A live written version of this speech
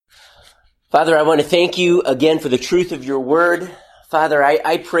Father, I want to thank you again for the truth of your word. Father,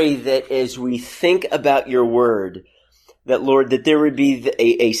 I pray that as we think about your word, that, Lord, that there would be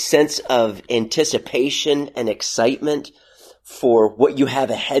a sense of anticipation and excitement for what you have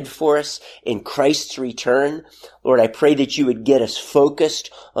ahead for us in Christ's return. Lord, I pray that you would get us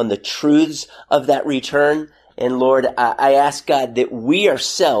focused on the truths of that return. And Lord, I ask God that we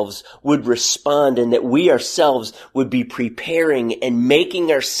ourselves would respond and that we ourselves would be preparing and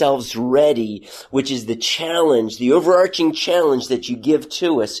making ourselves ready, which is the challenge, the overarching challenge that you give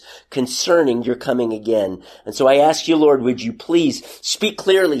to us concerning your coming again. And so I ask you, Lord, would you please speak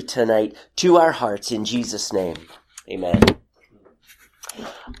clearly tonight to our hearts in Jesus' name. Amen.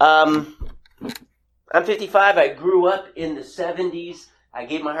 I'm 55. I grew up in the 70s. I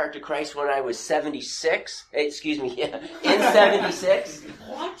gave my heart to Christ when I was 76. In 76.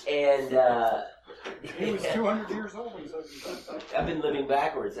 What? And He was 200 years old in 76. I've been living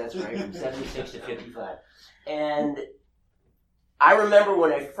backwards, that's right, from 76 to 55. And I remember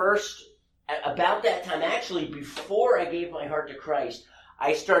when I first, about that time, actually before I gave my heart to Christ,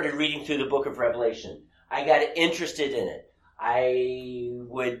 I started reading through the book of Revelation. I got interested in it. I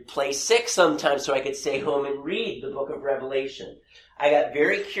would play sick sometimes so I could stay home and read the book of Revelation. I got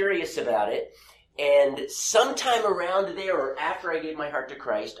very curious about it, and sometime around there, or after I gave my heart to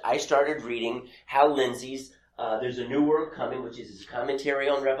Christ, I started reading Hal Lindsey's There's a New World Coming, which is his commentary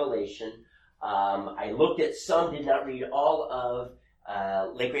on Revelation. I looked at some, did not read all of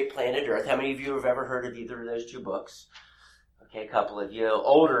Late Great Planet Earth. How many of you have ever heard of either of those two books? Okay, a couple of you.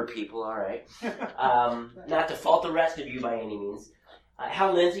 Older people, all right. Not to fault the rest of you by any means.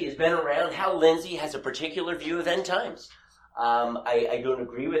 Hal Lindsey has been around. Hal Lindsey has a particular view of end times. I don't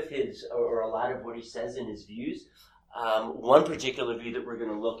agree with his, or a lot of what he says in his views. One particular view that we're going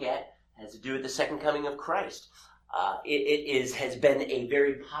to look at has to do with the second coming of Christ. It has been a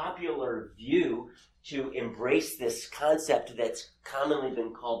very popular view to embrace this concept that's commonly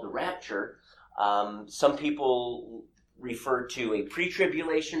been called the rapture. Some people refer to a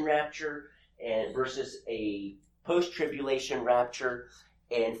pre-tribulation rapture and versus a post-tribulation rapture.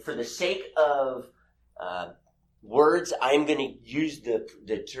 And for the sake of words, I'm going to use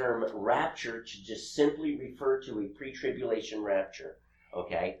the term rapture to just simply refer to a pre-tribulation rapture.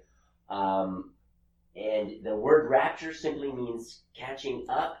 Okay? And the word rapture simply means catching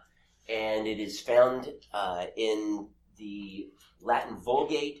up, and it is found in the Latin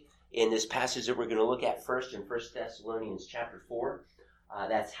Vulgate in this passage that we're going to look at first in 1 Thessalonians chapter 4.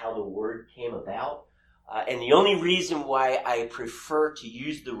 That's how the word came about. And the only reason why I prefer to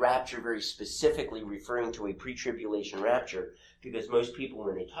use the rapture very specifically, referring to a pre-tribulation rapture, because most people,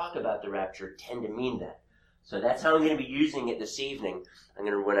 when they talk about the rapture, tend to mean that. So that's how I'm going to be using it this evening.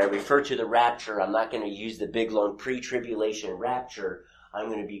 When I refer to the rapture, I'm not going to use the big, long pre-tribulation rapture. I'm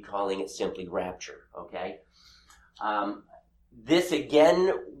going to be calling it simply rapture, okay? This,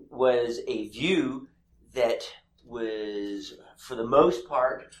 again, was a view that was, for the most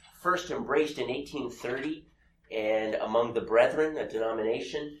part, first embraced in 1830 and among the Brethren, a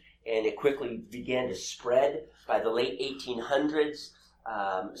denomination, and it quickly began to spread. By the late 1800s,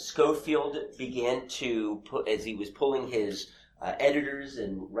 Scofield began to put, as he was pulling his editors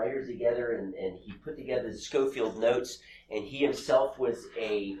and writers together, and he put together the Scofield Notes, and he himself was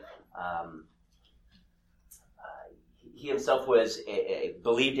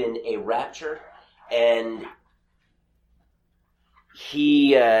believed in a rapture, and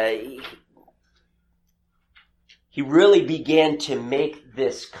he really began to make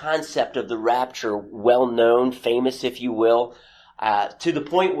this concept of the rapture well known, famous, if you will, to the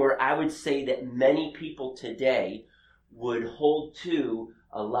point where I would say that many people today would hold to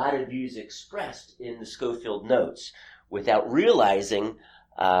a lot of views expressed in the Scofield Notes without realizing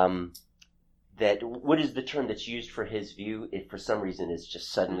that what is the term that's used for his view? It, for some reason, it's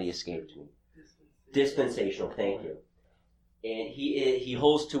just suddenly escaped me. Dispensational, thank you. And he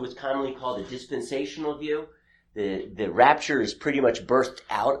holds to what's commonly called a dispensational view. The rapture is pretty much birthed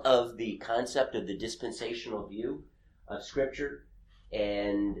out of the concept of the dispensational view of Scripture,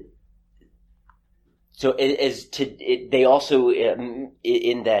 and so they also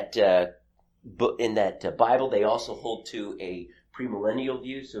in that Bible they also hold to a premillennial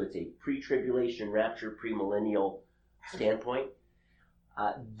view. So it's a pre-tribulation rapture, premillennial standpoint.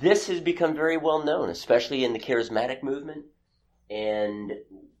 This has become very well known, especially in the charismatic movement. And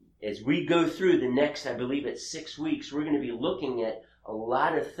as we go through the next, I believe it's 6 weeks, we're going to be looking at a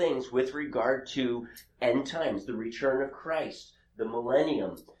lot of things with regard to end times, the return of Christ, the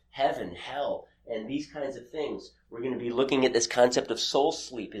millennium, heaven, hell, and these kinds of things. We're going to be looking at this concept of soul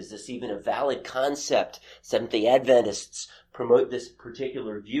sleep. Is this even a valid concept? Seventh-day Adventists promote this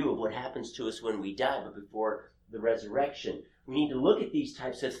particular view of what happens to us when we die, but before the resurrection. We need to look at these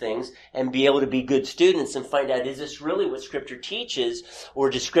types of things and be able to be good students and find out, is this really what Scripture teaches, or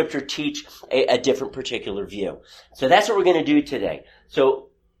does Scripture teach a different particular view? So that's what we're going to do today. So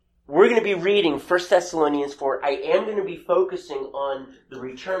we're going to be reading 1 Thessalonians 4. I am going to be focusing on the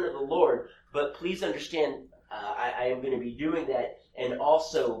return of the Lord, but please understand, I am going to be doing that and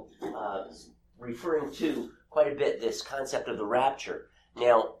also referring to quite a bit this concept of the rapture.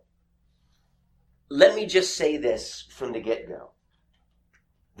 Now, let me just say this from the get-go.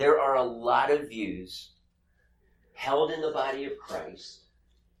 There are a lot of views held in the body of Christ,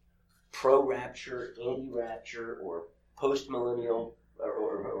 pro-rapture, anti-rapture, or post-millennial,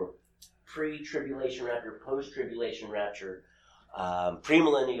 or pre-tribulation rapture, post-tribulation rapture,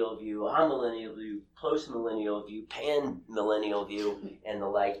 premillennial view, amillennial view, post-millennial view, pan-millennial view, and the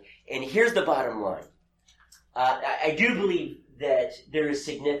like. And here's the bottom line. I do believe that there is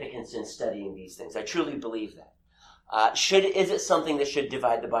significance in studying these things. I truly believe that. Is it something that should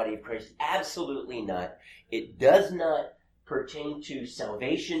divide the body of Christ? Absolutely not. It does not pertain to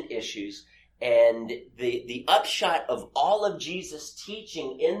salvation issues. And the upshot of all of Jesus'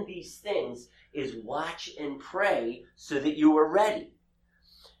 teaching in these things is watch and pray so that you are ready.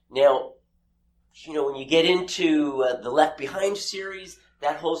 Now, when you get into the Left Behind series,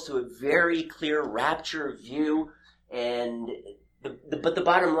 that holds to a very clear rapture view. But the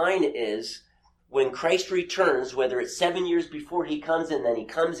bottom line is, when Christ returns, whether it's 7 years before he comes and then he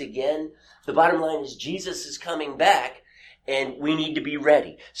comes again, the bottom line is Jesus is coming back, and we need to be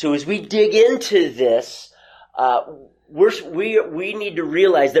ready. So as we dig into this, we need to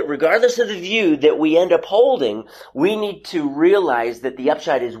realize that regardless of the view that we end up holding, we need to realize that the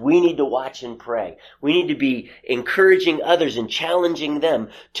upshot is we need to watch and pray. We need to be encouraging others and challenging them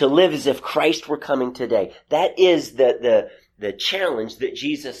to live as if Christ were coming today. That is the challenge that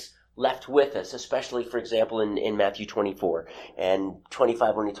Jesus left with us, especially, for example, in Matthew 24 and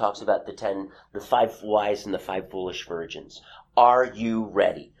 25 when he talks about the 5 wise and the 5 foolish virgins. Are you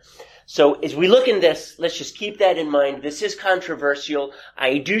ready? So as we look in this, let's just keep that in mind. This is controversial.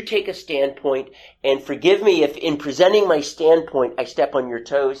 I do take a standpoint, and forgive me if in presenting my standpoint I step on your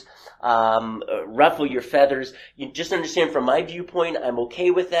toes, ruffle your feathers. You just understand from my viewpoint, I'm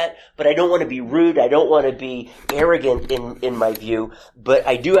okay with that, but I don't want to be rude. I don't want to be arrogant in my view, but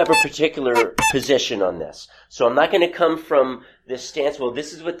I do have a particular position on this. So I'm not going to come from this stance, well,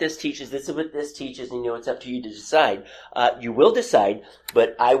 this is what this teaches, this is what this teaches, and it's up to you to decide. You will decide,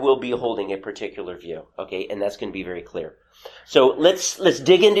 but I will be holding a particular view, okay? And that's going to be very clear. So let's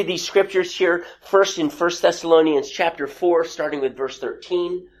dig into these scriptures here. First in 1 Thessalonians chapter 4, starting with verse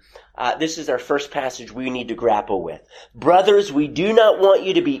 13. This is our first passage we need to grapple with. Brothers, we do not want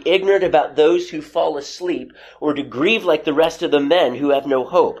you to be ignorant about those who fall asleep, or to grieve like the rest of the men who have no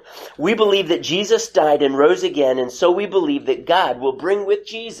hope. We believe that Jesus died and rose again, and so we believe that God will bring with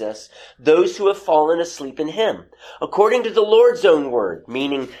Jesus those who have fallen asleep in him. According to the Lord's own word,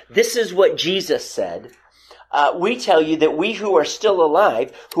 meaning this is what Jesus said, we tell you that we who are still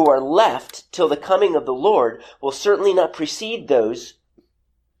alive, who are left till the coming of the Lord, will certainly not precede those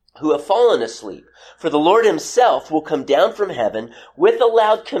who have fallen asleep. For the Lord himself will come down from heaven with a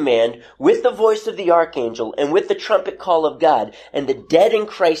loud command, with the voice of the archangel, and with the trumpet call of God, and the dead in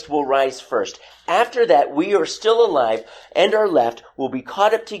Christ will rise first. After that, we who are still alive and are left will be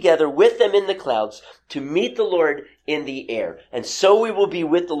caught up together with them in the clouds to meet the Lord in the air. And so we will be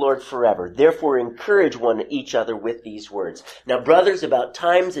with the Lord forever. Therefore, encourage each other with these words. Now, brothers, about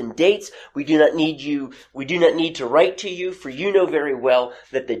times and dates, we do not need to write to you, for you know very well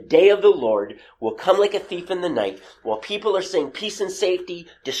that the day of the Lord will come like a thief in the night. While people are saying peace and safety,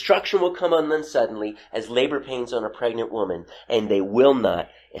 destruction will come on them suddenly as labor pains on a pregnant woman, and they will not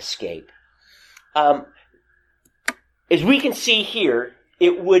escape. As we can see here,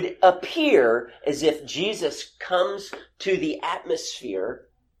 it would appear as if Jesus comes to the atmosphere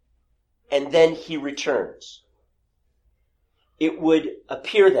and then he returns. It would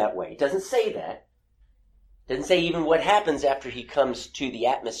appear that way. It doesn't say that. It doesn't say even what happens after he comes to the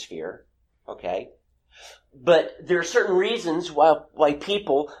atmosphere. Okay? But there are certain reasons why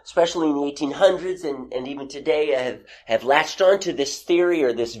people, especially in the 1800s and even today, have latched onto this theory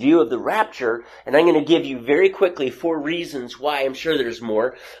or this view of the rapture. And I'm going to give you very quickly 4 reasons why. I'm sure there's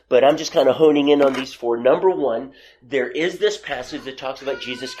more, but I'm just kind of honing in on these 4. Number 1, there is this passage that talks about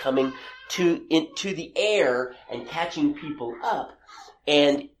Jesus coming into the air and catching people up.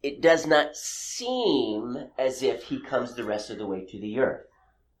 And it does not seem as if he comes the rest of the way to the earth.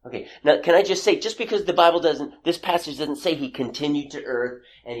 Okay, now can I just say, just because this passage doesn't say he continued to earth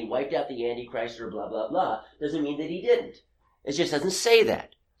and he wiped out the Antichrist or blah, blah, blah, doesn't mean that he didn't. It just doesn't say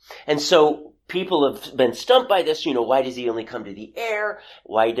that. And so people have been stumped by this. Why does he only come to the air?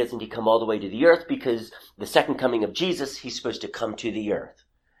 Why doesn't he come all the way to the earth? Because the second coming of Jesus, he's supposed to come to the earth.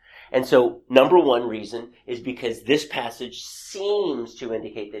 And so number one reason is because this passage seems to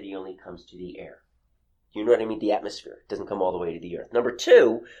indicate that he only comes to the air. You know what I mean? The atmosphere. It doesn't come all the way to the earth. Number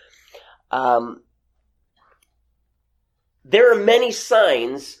two, there are many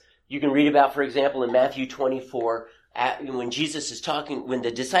signs you can read about, for example, in Matthew 24, when Jesus is talking, when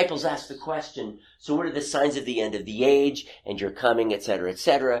the disciples ask the question, so what are the signs of the end of the age and your coming, etc.,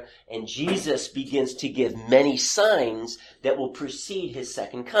 etc., and Jesus begins to give many signs that will precede his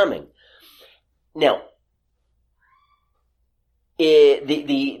second coming. Now,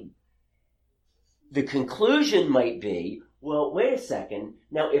 the conclusion might be, well, wait a second.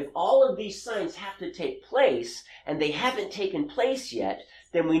 Now, if all of these signs have to take place and they haven't taken place yet,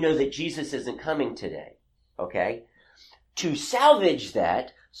 then we know that Jesus isn't coming today. Okay? To salvage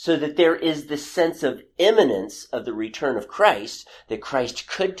that so that there is this sense of imminence of the return of Christ, that Christ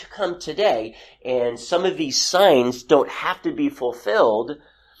could come today, and some of these signs don't have to be fulfilled,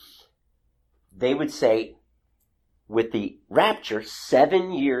 they would say, with the rapture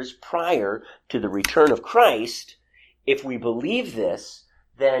 7 years prior to the return of Christ, if we believe this,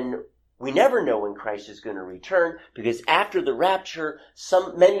 then we never know when Christ is going to return, because after the rapture,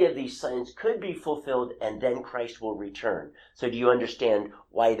 many of these signs could be fulfilled, and then Christ will return. So do you understand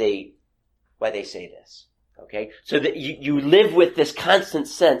why they say this? Okay? So that you live with this constant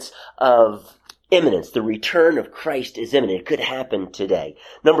sense of imminence. The return of Christ is imminent. It could happen today.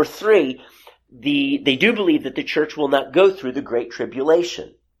 Number three, they do believe that the church will not go through the Great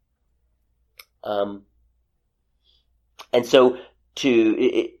Tribulation. And so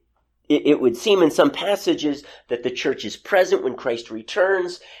it would seem in some passages that the church is present when Christ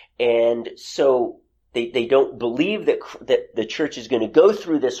returns, and so they don't believe that the church is going to go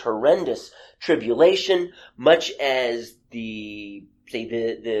through this horrendous tribulation, much as the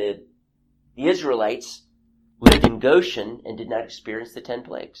Israelites lived in Goshen and did not experience the 10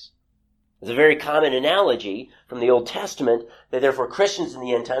 plagues. It's a very common analogy from the Old Testament that therefore Christians in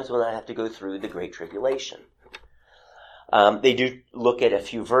the end times will not have to go through the Great Tribulation. They do look at a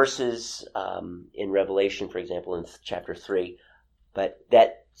few verses in Revelation, for example, in chapter 3.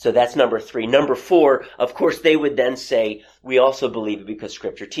 So that's number three. Number four, of course, they would then say, we also believe it because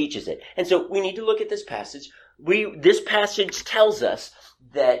Scripture teaches it. And so we need to look at this passage. This passage tells us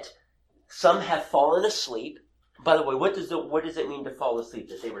that some have fallen asleep. By the way, what does it mean to fall asleep?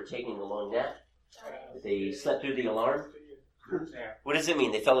 That they were taking a long nap? That they slept through the alarm? What does it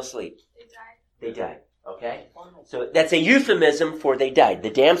mean? They fell asleep. They died. Okay? So that's a euphemism for they died. The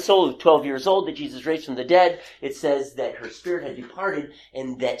damsel, 12 years old, that Jesus raised from the dead, it says that her spirit had departed,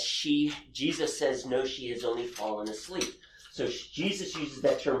 and that Jesus says, no, she has only fallen asleep. So Jesus uses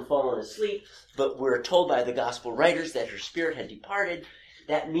that term fallen asleep, but we're told by the gospel writers that her spirit had departed.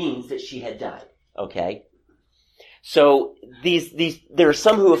 That means that she had died. Okay? So there are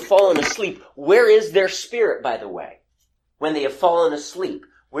some who have fallen asleep. Where is their spirit, by the way? When they have fallen asleep,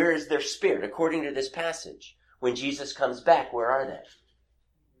 where is their spirit? According to this passage, when Jesus comes back, where are they?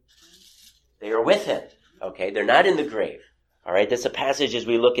 They are with him. Okay, they're not in the grave. All right, that's a passage as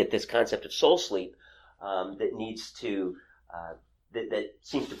we look at this concept of soul sleep that needs to that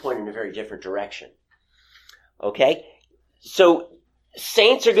seems to point in a very different direction. Okay, so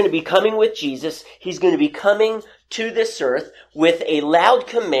saints are going to be coming with Jesus. He's going to be coming to this earth with a loud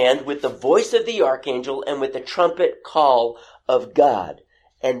command, with the voice of the archangel, and with the trumpet call of God.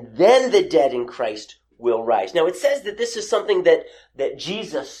 And then the dead in Christ will rise. Now it says that this is something that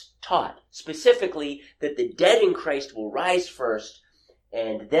Jesus taught, specifically that the dead in Christ will rise first,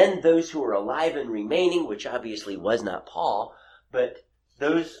 and then those who are alive and remaining, which obviously was not Paul, but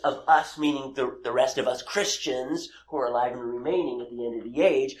those of us, meaning the rest of us Christians who are alive and remaining at the end of the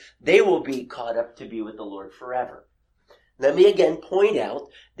age, they will be caught up to be with the Lord forever. Let me again point out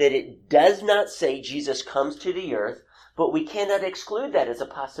that it does not say Jesus comes to the earth, but we cannot exclude that as a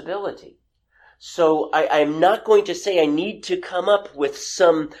possibility. So I'm not going to say I need to come up with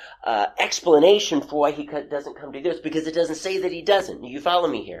some explanation for why he doesn't come to the earth, because it doesn't say that he doesn't. You follow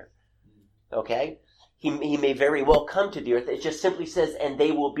me here? Okay? He may very well come to the earth. It just simply says, and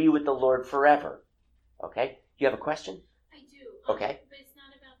they will be with the Lord forever. Okay? Do you have a question? I do. Okay. But it's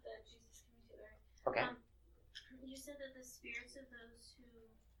not about the Jesus coming to earth. Okay. You said that the spirits of those who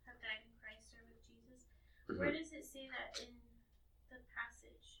have died in Christ are with Jesus. Mm-hmm. Where does it say that in the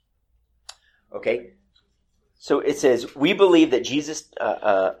passage? Okay. So it says, we believe that Jesus,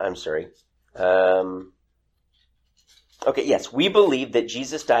 Okay, yes, we believe that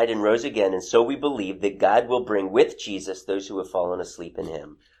Jesus died and rose again, and so we believe that God will bring with Jesus those who have fallen asleep in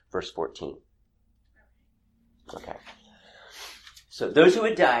him. Verse 14. Okay. So those who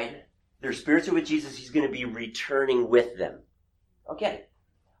had died, their spirits are with Jesus, he's going to be returning with them. Okay.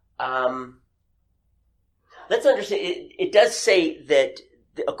 Let's understand, it does say that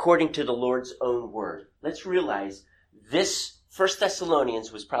according to the Lord's own word. Let's realize this 1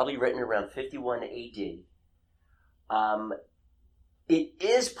 Thessalonians was probably written around 51 AD. It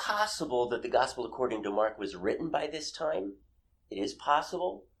is possible that the Gospel according to Mark was written by this time. It is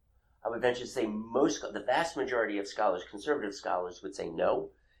possible. I would venture to say the vast majority of scholars, conservative scholars, would say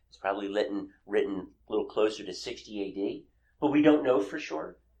no. It's probably written a little closer to 60 AD, but we don't know for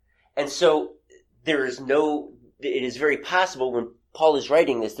sure. And so it is very possible when Paul is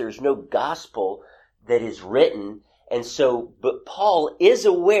writing this, there is no gospel that is written. And so, but Paul is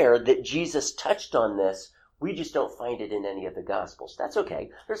aware that Jesus touched on this. We just don't find it in any of the Gospels. That's okay.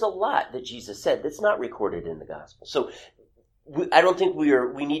 There's a lot that Jesus said that's not recorded in the Gospel. So I don't think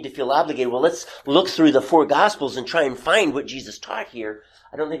we need to feel obligated. Well, let's look through the 4 Gospels and try and find what Jesus taught here.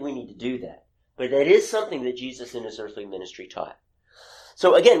 I don't think we need to do that. But that is something that Jesus in his earthly ministry taught.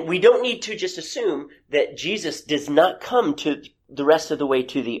 So again, we don't need to just assume that Jesus does not come to the rest of the way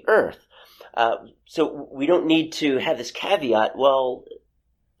to the earth. So we don't need to have this caveat, well,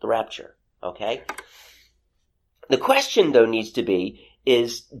 the rapture, okay? The question, though, needs to be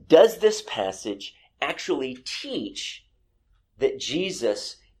is, does this passage actually teach that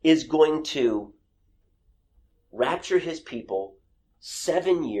Jesus is going to rapture his people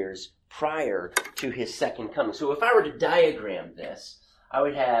 7 years prior to his second coming? So if I were to diagram this, I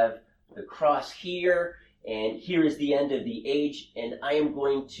would have the cross here, and here is the end of the age, and I'm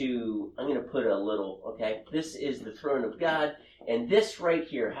going to put a little, okay, this is the throne of God, and this right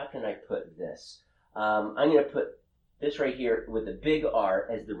here, how can I put this? I'm going to put this right here with a big R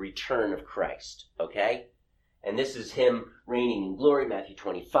as the return of Christ, okay? And this is him reigning in glory, Matthew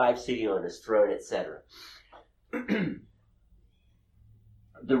 25, sitting on his throne, etc.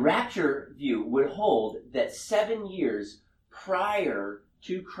 The rapture view would hold that 7 years prior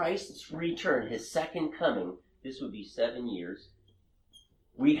to Christ's return, his second coming, this would be 7 years,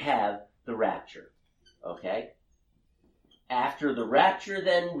 we have the rapture, okay? After the rapture,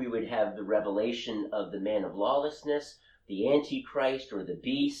 then, we would have the revelation of the man of lawlessness, the Antichrist or the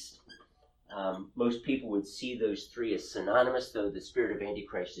beast. Most people would see those 3 as synonymous, though the spirit of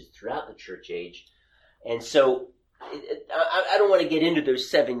Antichrist is throughout the church age. And so I don't want to get into those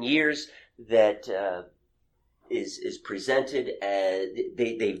 7 years that is presented as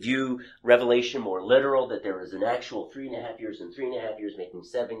they view Revelation more literal, that there is an actual 3.5 years and 3.5 years making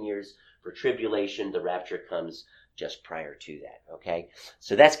 7 years for tribulation. The rapture comes just prior to that, okay?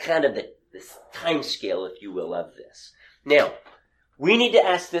 So that's kind of this time scale, if you will, of this. Now, we need to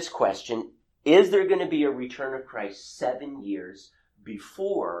ask this question, is there going to be a return of Christ 7 years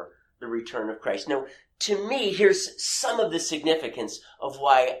before the return of Christ? Now, to me, here's some of the significance of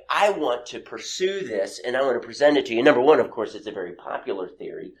why I want to pursue this, and I want to present it to you. Number one, of course, it's a very popular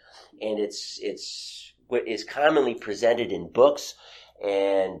theory, and it's what is commonly presented in books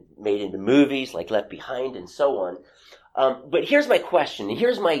and made into movies like Left Behind and so on. But here's my question, and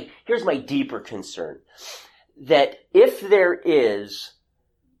here's my deeper concern, that if there is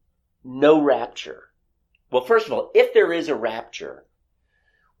no rapture, well, first of all, if there is a rapture,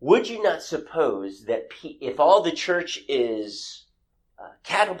 would you not suppose that if all the church is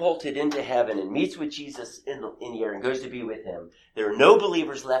catapulted into heaven and meets with Jesus in the air and goes to be with him, there are no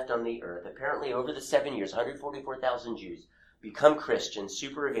believers left on the earth? Apparently, over the 7 years, 144,000 Jews become Christians,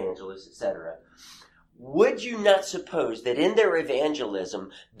 super evangelists, etc. Would you not suppose that in their evangelism,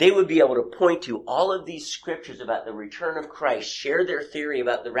 they would be able to point to all of these scriptures about the return of Christ, share their theory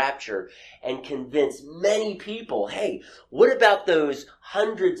about the rapture, and convince many people, hey, what about those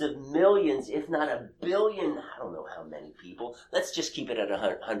hundreds of millions, if not a billion, I don't know how many people, let's just keep it at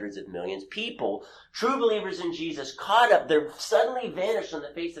hundreds of millions, people, true believers in Jesus, caught up, they're suddenly vanished on the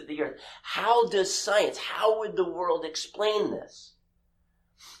face of the earth. How does science, how would the world explain this?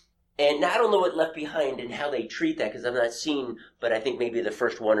 And I don't know what Left Behind and how they treat that, because I've not seen, but I think maybe the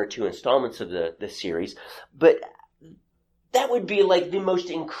first 1 or 2 installments of the series. But that would be like the most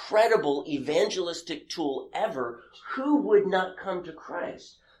incredible evangelistic tool ever. Who would not come to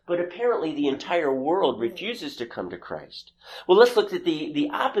Christ? But apparently the entire world refuses to come to Christ. Well, let's look at the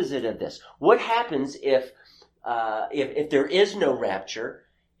opposite of this. What happens if there is no rapture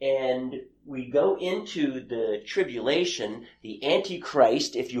and we go into the tribulation, the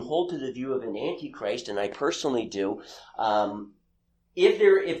Antichrist, if you hold to the view of an Antichrist, and I personally do, when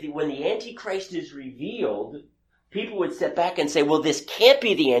the Antichrist is revealed, people would step back and say, well, this can't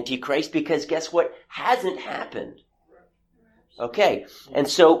be the Antichrist because guess what hasn't happened? Okay, and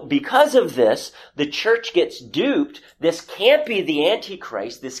so because of this, the church gets duped. This can't be the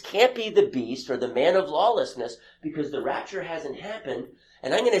Antichrist. This can't be the beast or the man of lawlessness because the rapture hasn't happened.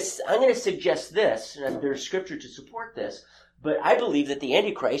 And I'm going to suggest this, and there's scripture to support this, but I believe that the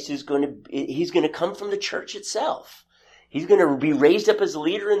Antichrist he's going to come from the church itself. He's going to be raised up as a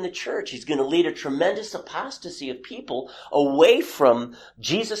leader in the church. He's going to lead a tremendous apostasy of people away from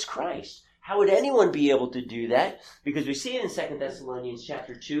Jesus Christ. How would anyone be able to do that? Because we see it in 2 Thessalonians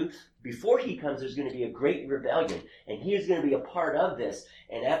chapter 2, before he comes, there's going to be a great rebellion, and he is going to be a part of this.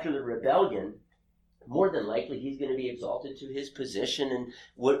 And after the rebellion, more than likely, he's going to be exalted to his position and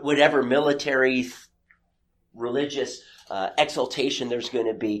whatever military, religious exaltation there's going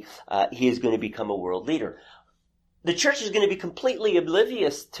to be, he is going to become a world leader. The church is going to be completely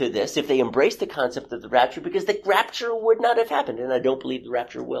oblivious to this if they embrace the concept of the rapture, because the rapture would not have happened, and I don't believe the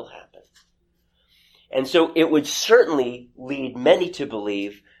rapture will happen. And so it would certainly lead many to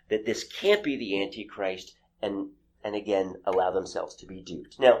believe that this can't be the Antichrist and again, allow themselves to be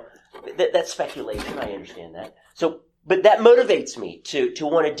duped. Now, that's speculation. I understand that. But that motivates me to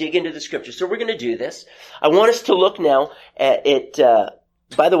want to dig into the scripture. So we're going to do this. I want us to look now at it,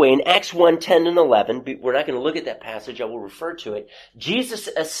 by the way, in Acts 1, 10 and 11, we're not going to look at that passage. I will refer to it. Jesus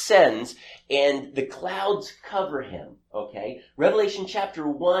ascends and the clouds cover him. Okay. Revelation chapter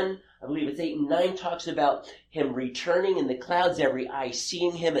 1, I believe it's 8 and 9, talks about him returning in the clouds, every eye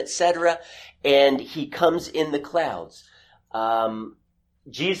seeing him, etc. And he comes in the clouds.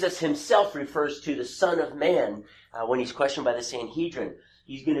 Jesus himself refers to the Son of Man when he's questioned by the Sanhedrin.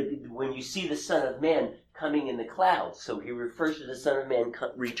 He's going to be, when you see the Son of Man coming in the clouds. So he refers to the Son of Man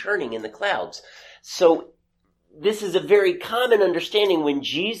returning in the clouds. So this is a very common understanding. When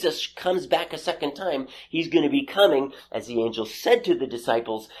Jesus comes back a second time, he's going to be coming, as the angel said to the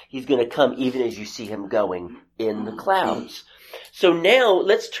disciples, he's going to come even as you see him going in the clouds. So now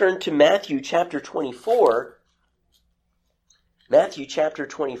let's turn to Matthew chapter 24. Matthew chapter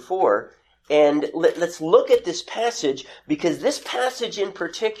 24. And let's look at this passage, because this passage in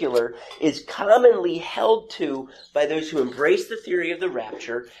particular is commonly held to by those who embrace the theory of the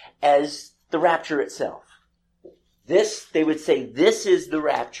rapture as the rapture itself. This, they would say, this is the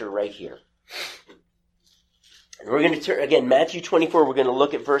rapture right here. And we're going to turn, again, Matthew 24, we're going to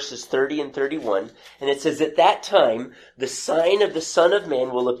look at verses 30 and 31. And it says, at that time, the sign of the Son of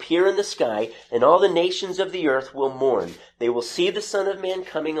Man will appear in the sky, and all the nations of the earth will mourn. They will see the Son of Man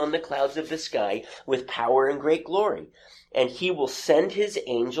coming on the clouds of the sky with power and great glory. And he will send his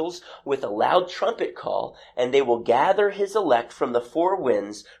angels with a loud trumpet call, and they will gather his elect from the four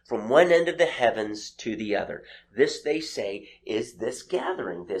winds, from one end of the heavens to the other. This, they say, is this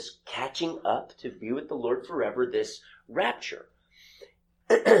gathering, this catching up to be with the Lord forever, this rapture.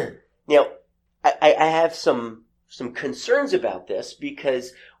 Now, I have some concerns about this,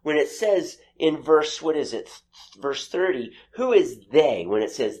 because when it says in verse 30, who is they? When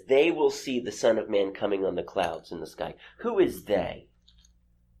it says they will see the Son of Man coming on the clouds in the sky. Who is they?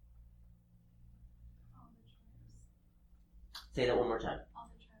 Say that one more time.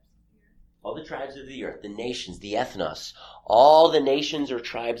 All the tribes of the earth, the nations, the ethnos, all the nations or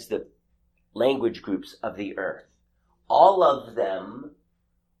tribes, the language groups of the earth. All of them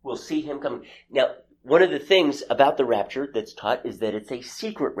will see him coming. Now, one of the things about the rapture that's taught is that it's a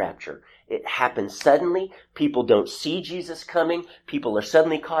secret rapture. It happens suddenly. People don't see Jesus coming. People are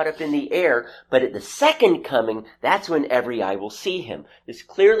suddenly caught up in the air. But at the second coming, that's when every eye will see him. This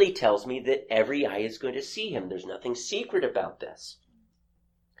clearly tells me that every eye is going to see him. There's nothing secret about this.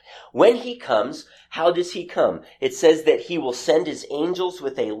 When he comes, how does he come? It says that he will send his angels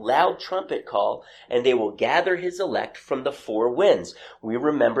with a loud trumpet call, and they will gather his elect from the four winds. We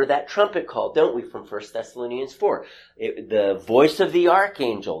remember that trumpet call, don't we, from 1 Thessalonians 4? The voice of the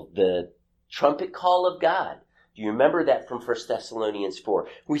archangel, the trumpet call of God. Do you remember that from 1 Thessalonians 4?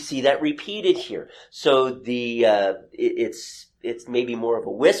 We see that repeated here. So it's maybe more of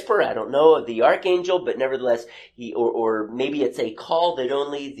a whisper, I don't know, of the archangel, but nevertheless, or maybe it's a call that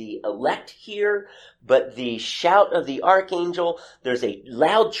only the elect hear, but the shout of the archangel, there's a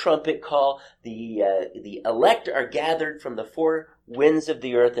loud trumpet call, the elect are gathered from the four winds of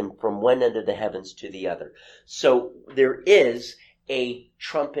the earth and from one end of the heavens to the other. So there is a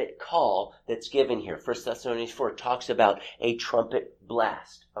trumpet call that's given here. 1 Thessalonians 4 talks about a trumpet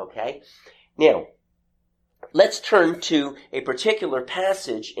blast, okay? Now, let's turn to a particular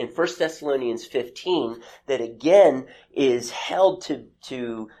passage in 1 Thessalonians 15 that again is held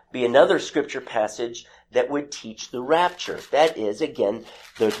to be another scripture passage that would teach the rapture. That is, again,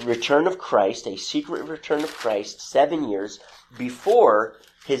 the return of Christ, a secret return of Christ 7 years before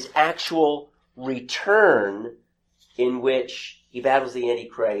his actual return, in which he battles the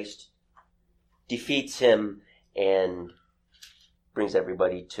Antichrist, defeats him, and brings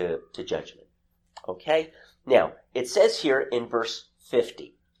everybody to judgment. Okay? Now, it says here in verse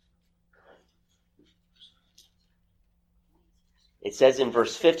 50. It says in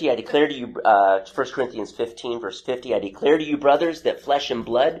verse 50, I declare to you, 1 Corinthians 15, verse 50, I declare to you, brothers, that flesh and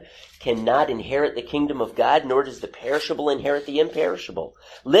blood cannot inherit the kingdom of God, nor does the perishable inherit the imperishable.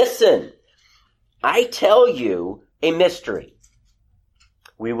 Listen, I tell you a mystery.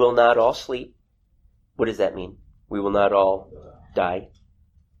 We will not all sleep. What does that mean? We will not all die.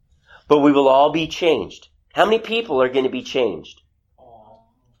 But we will all be changed. How many people are going to be changed?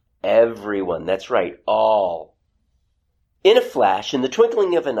 Everyone. That's right. All. In a flash, in the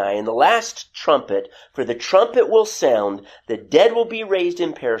twinkling of an eye, in the last trumpet, for the trumpet will sound, the dead will be raised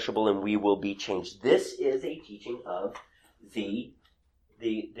imperishable, and we will be changed. This is a teaching of the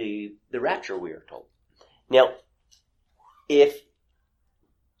rapture, we are told. Now, if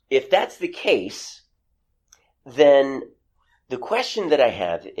that's the case, then the question that I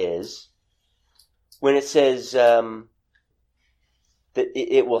have is, when it says that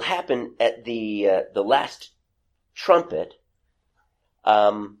it will happen at the last trumpet,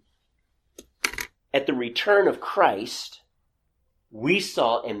 at the return of Christ, we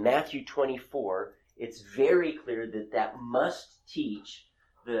saw in Matthew 24, it's very clear that must teach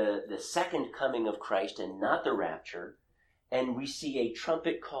the second coming of Christ and not the rapture. And we see a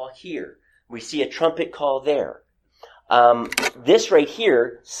trumpet call here. We see a trumpet call there. This right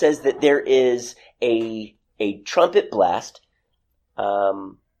here says that there is a trumpet blast.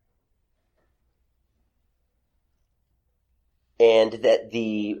 And that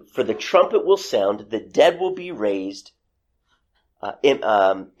for the trumpet will sound, the dead will be raised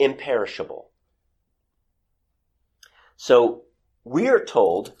imperishable. So we are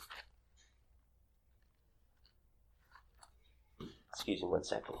told, excuse me 1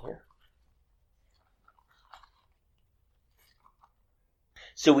 second here.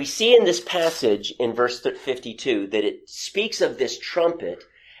 So we see in this passage in verse 52 that it speaks of this trumpet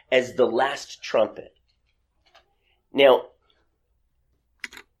as the last trumpet. Now,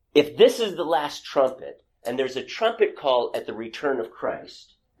 if this is the last trumpet, and there's a trumpet call at the return of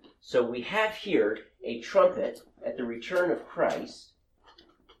Christ, so we have here a trumpet at the return of Christ,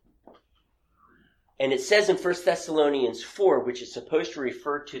 and it says in 1 Thessalonians 4, which is supposed to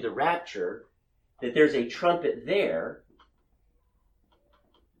refer to the rapture, that there's a trumpet there.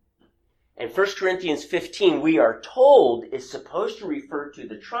 And 1 Corinthians 15, we are told, is supposed to refer to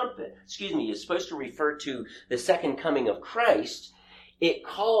the trumpet, is supposed to refer to the second coming of Christ. It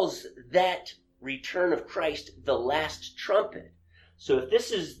calls that return of Christ the last trumpet. So if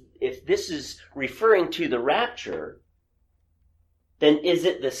this is referring to the rapture, then is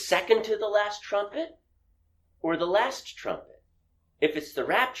it the second to the last trumpet or the last trumpet? If it's the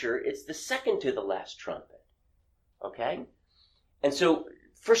rapture, it's the second to the last trumpet. Okay? And so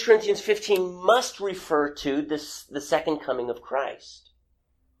 1 Corinthians 15 must refer to the second coming of Christ.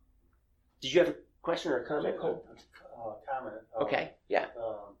 Did you have a question or a comment, Cole? Comment. Okay, yeah.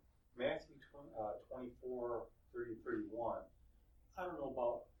 Matthew 24, 30, 31. I don't know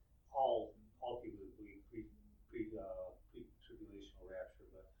about all people that believe pre-tribulational rapture,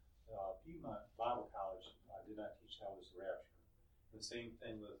 but Piedmont Bible College did not teach how it was the rapture. The same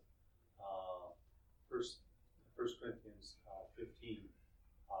thing with 1 Corinthians 15.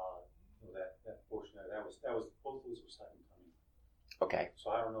 That portion that was both those were second coming. Okay.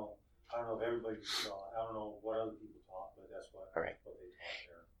 So I don't know if everybody I don't know what other people taught, but that's what they taught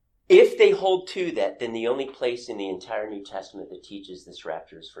there. If they hold to that, then the only place in the entire New Testament that teaches this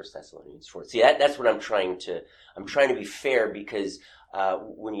rapture is 1 Thessalonians 4. See, that's what I'm trying to be fair, because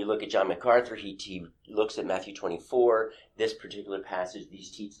when you look at John MacArthur, he looks at Matthew 24, this particular passage,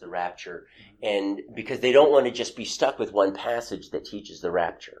 these teach the rapture, and because they don't want to just be stuck with one passage that teaches the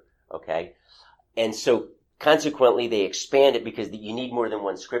rapture, okay? And so consequently, they expand it because you need more than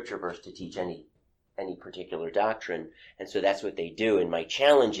one scripture verse to teach any particular doctrine. And so that's what they do. And my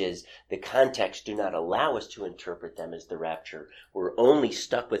challenge is the context do not allow us to interpret them as the rapture. We're only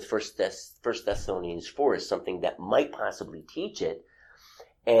stuck with 1 Thessalonians 4 as something that might possibly teach it.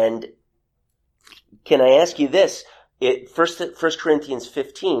 And can I ask you this? 1 Corinthians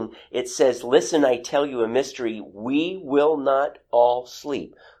 15, it says, listen, I tell you a mystery. We will not all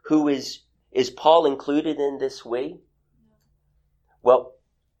sleep. Is Paul included in this we? Well,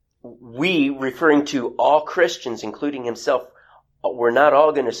 we, referring to all Christians, including himself, we're not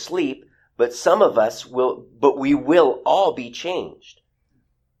all going to sleep, but we will all be changed.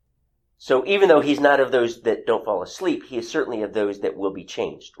 So even though he's not of those that don't fall asleep, he is certainly of those that will be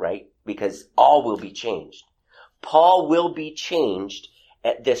changed, right? Because all will be changed. Paul will be changed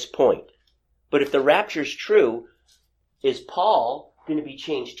at this point. But if the rapture is true, is Paul going to be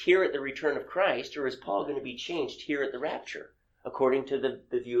changed here at the return of Christ, or is Paul going to be changed here at the rapture, according to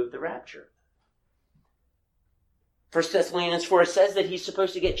the view of the rapture? 1 Thessalonians 4 says that he's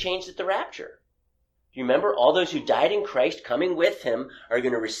supposed to get changed at the rapture. Do you remember? All those who died in Christ coming with him are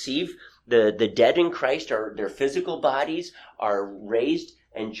going to receive the dead in Christ, or their physical bodies are raised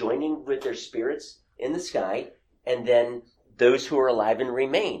and joining with their spirits in the sky, and then those who are alive and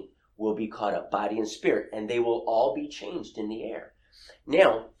remain will be caught up, body and spirit, and they will all be changed in the air.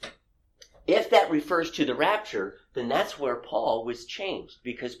 Now, if that refers to the rapture, then that's where Paul was changed,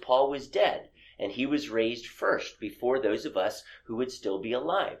 because Paul was dead, and he was raised first before those of us who would still be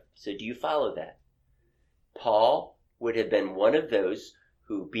alive. So do you follow that? Paul would have been one of those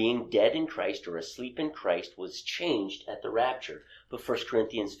who, being dead in Christ or asleep in Christ, was changed at the rapture. But 1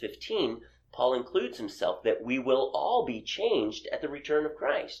 Corinthians 15, Paul includes himself that we will all be changed at the return of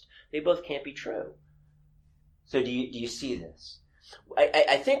Christ. They both can't be true. So do you see this?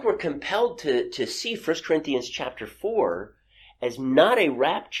 I think we're compelled to see 1 Corinthians chapter 4 as not a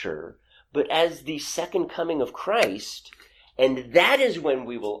rapture, but as the second coming of Christ. And that is when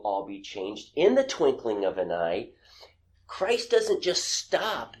we will all be changed in the twinkling of an eye. Christ doesn't just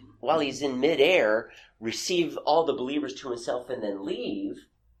stop while he's in midair, receive all the believers to himself, and then leave.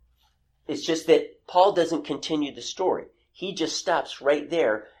 It's just that Paul doesn't continue the story. He just stops right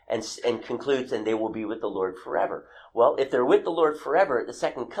there and concludes, and they will be with the Lord forever. Well, if they're with the Lord forever at the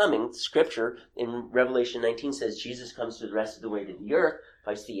second coming, Scripture in Revelation 19 says Jesus comes to the rest of the way to the earth,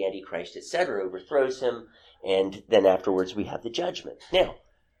 fights the Antichrist, etc., overthrows him, and then afterwards we have the judgment. Now,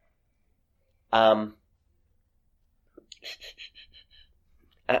 I'm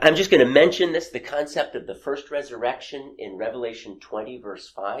just going to mention this, the concept of the first resurrection in Revelation 20, verse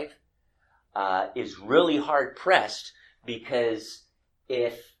 5, is really hard-pressed, because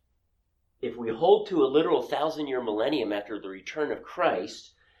if we hold to a literal 1,000-year millennium after the return of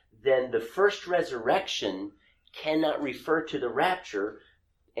Christ, then the first resurrection cannot refer to the rapture,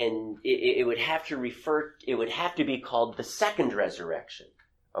 and it would have to be called the second resurrection.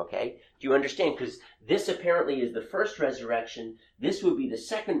 Okay? Do you understand? Because this apparently is the first resurrection. This would be the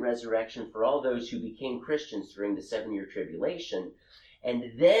second resurrection for all those who became Christians during the 7-year tribulation, and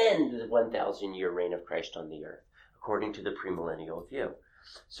then the 1,000-year reign of Christ on the earth, according to the premillennial view.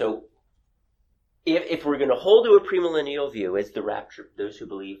 So, if we're going to hold to a premillennial view, as the rapture, those who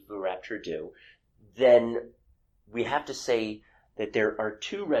believe the rapture do, then we have to say that there are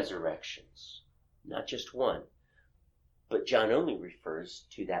two resurrections, not just one. But John only refers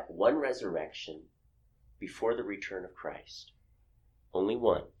to that one resurrection before the return of Christ. Only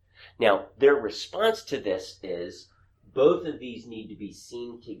one. Now, their response to this is both of these need to be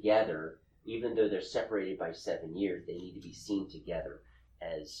seen together, even though they're separated by 7 years. They need to be seen together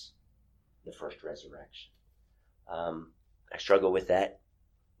as the first resurrection. I struggle with that,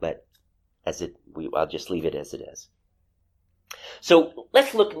 but I'll just leave it as it is. So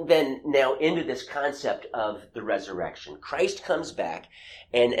let's look then now into this concept of the resurrection. Christ comes back,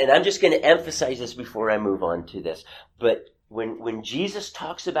 and I'm just going to emphasize this before I move on to this. But when Jesus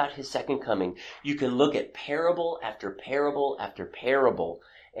talks about his second coming, you can look at parable after parable after parable,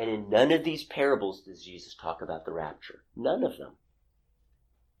 and in none of these parables does Jesus talk about the rapture. None of them.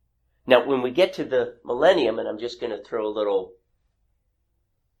 Now, when we get to the millennium, and I'm just going to throw a little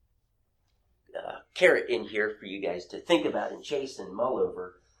carrot in here for you guys to think about and chase and mull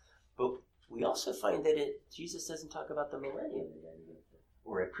over, but we also find that Jesus doesn't talk about the millennium in any of them,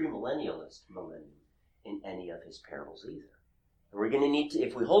 or a premillennialist millennium in any of his parables either. And we're going to need to,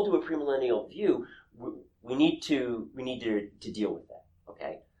 if we hold to a premillennial view, we need to deal with that,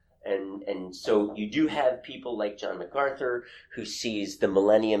 okay? And so you do have people like John MacArthur who sees the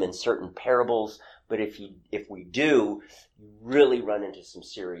millennium in certain parables, but if we do, you really run into some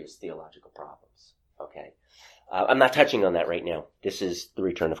serious theological problems, okay? I'm not touching on that right now. This is the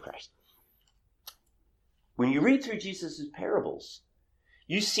return of Christ. When you read through Jesus' parables,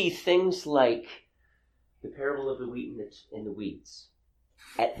 you see things like the parable of the wheat and the weeds.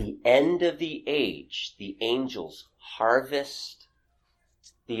 At the end of the age, the angels harvest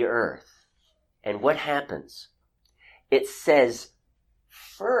the earth. And what happens? It says,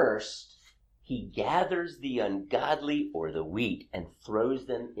 first, he gathers the ungodly or the wheat and throws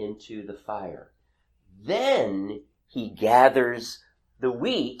them into the fire. Then he gathers the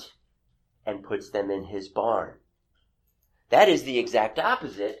wheat and puts them in his barn. That is the exact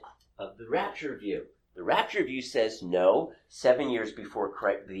opposite of the rapture view. The rapture view says no, 7 years before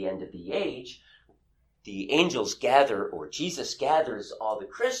the end of the age, the angels gather, or Jesus gathers all the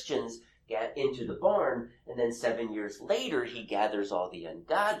Christians into the barn, and then 7 years later he gathers all the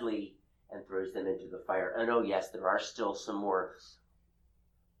ungodly and throws them into the fire. And oh yes, there are still some more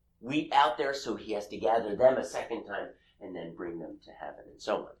wheat out there, so he has to gather them a second time and then bring them to heaven, and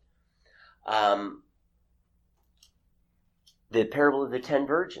so on. The parable of the 10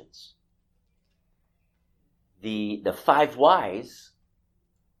 virgins. The 5 wise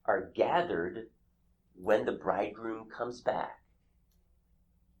are gathered when the bridegroom comes back.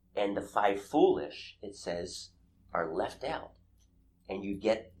 And the 5 foolish, it says, are left out. And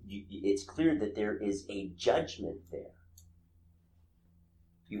it's clear that there is a judgment there.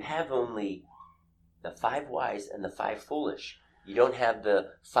 You have only the 5 wise and the 5 foolish. You don't have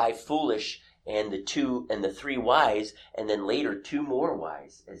the 5 foolish and the 2 and the 3 wise, and then later 2 more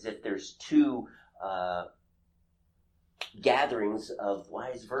wise, as if there's 2 gatherings of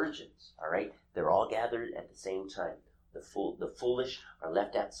wise virgins. All right, they're all gathered at the same time. The foolish are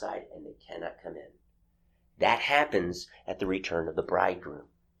left outside, and they cannot come in. That happens at the return of the bridegroom.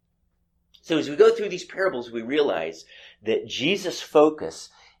 So as we go through these parables, we realize that Jesus' focus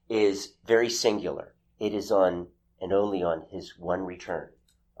is very singular. It is on and only on his one return.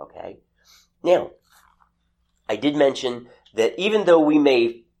 Okay? Now, I did mention that even though we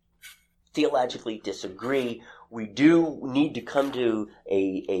may theologically disagree, we do need to come to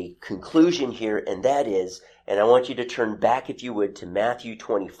a conclusion here, and that is, and I want you to turn back, if you would, to Matthew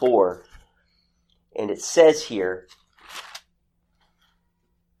 24, and it says here,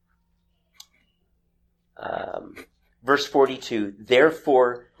 verse 42,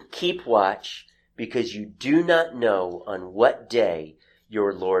 therefore keep watch, because you do not know on what day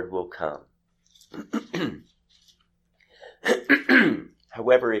your Lord will come.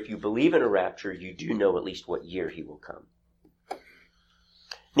 However, if you believe in a rapture, you do know at least what year he will come.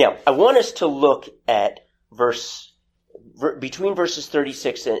 Now, I want us to look at between verses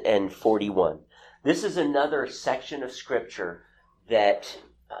 36 and 41. This is another section of Scripture that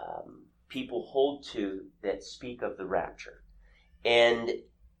people hold to that speak of the rapture. And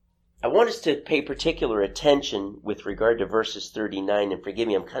I want us to pay particular attention with regard to verses 39, and forgive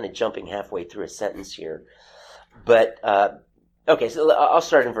me, I'm kind of jumping halfway through a sentence here. But, okay, so I'll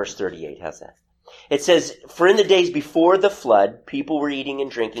start in verse 38. How's that? It says, for in the days before the flood, people were eating and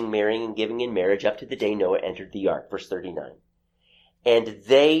drinking, marrying and giving in marriage up to the day Noah entered the ark. Verse 39. And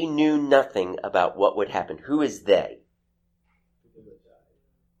they knew nothing about what would happen. Who is they?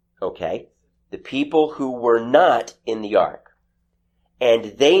 Okay. The people who were not in the ark.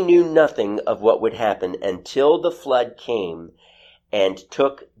 And they knew nothing of what would happen until the flood came and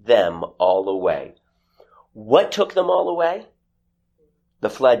took them all away. What took them all away? The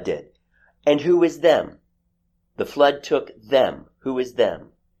flood did. And who is them? The flood took them. Who is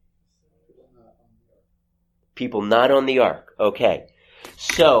them? People not on the ark. Okay.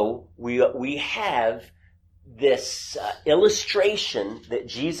 So we have this illustration that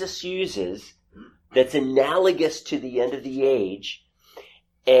Jesus uses that's analogous to the end of the age.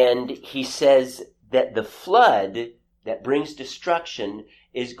 And he says that the flood that brings destruction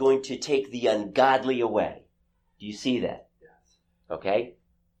is going to take the ungodly away. Do you see that? Yes. Okay.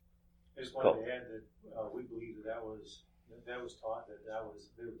 I just wanted to add that we believe that was taught that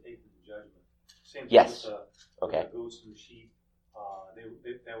they were taken to judgment. Same thing yes. with okay. the goats and the sheep.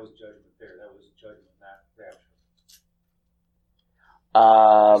 That was judgment there. That was judgment, not rapture.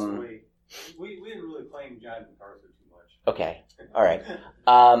 That's the way, we didn't really claim John MacArthur too much. Okay. All right.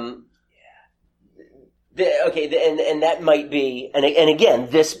 And that might be, and again,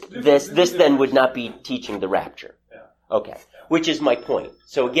 this then would not be teaching the rapture. Yeah. Okay. Which is my point.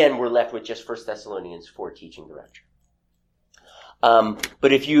 So again, we're left with just 1 Thessalonians 4 teaching the rapture.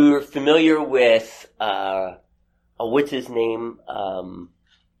 But if you're familiar with, what's his name?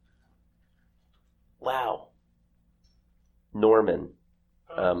 Norman.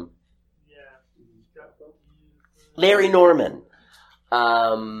 Larry Norman.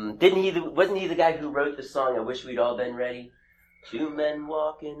 Wasn't he the guy who wrote the song, I Wish We'd All Been Ready? 2 men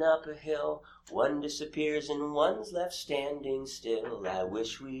walking up a hill, one disappears and one's left standing still. I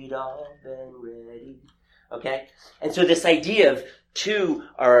wish we'd all been ready. Okay? And so this idea of 2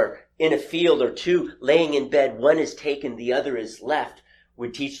 are in a field or 2 laying in bed, one is taken, the other is left,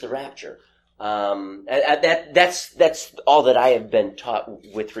 would teach the rapture. That's all that I have been taught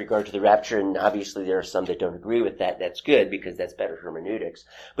with regard to the rapture, and obviously there are some that don't agree with that. That's good, because that's better hermeneutics.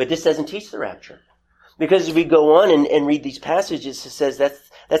 But this doesn't teach the rapture. Because as we go on and read these passages, it says that's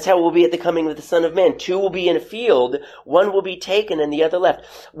That's how it will be at the coming of the Son of Man. 2 will be in a field, 1 will be taken and the other left.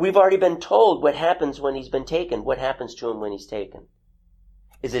 We've already been told what happens when he's been taken. What happens to him when he's taken?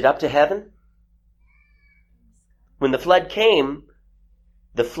 Is it up to heaven? When the flood came,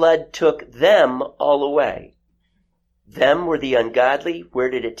 the flood took them all away. Them were the ungodly. Where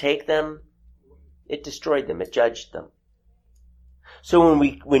did it take them? It destroyed them. It judged them. So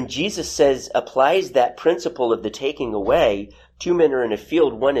when Jesus applies that principle of the taking away, 2 men are in a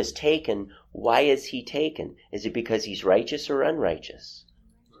field, 1 is taken. Why is he taken? Is it because he's righteous or unrighteous?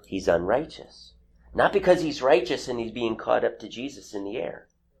 He's unrighteous. Not because he's righteous and he's being caught up to Jesus in the air.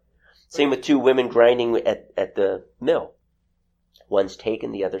 Same with 2 women grinding at the mill. 1's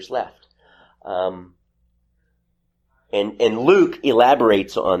taken, the other's left. And Luke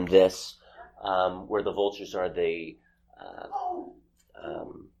elaborates on this, where the vultures are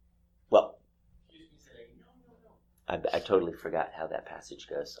I totally forgot how that passage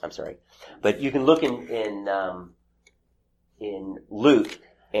goes. I'm sorry. But you can look in Luke,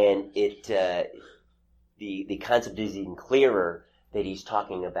 and the concept is even clearer that he's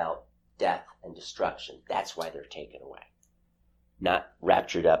talking about death and destruction. That's why they're taken away, not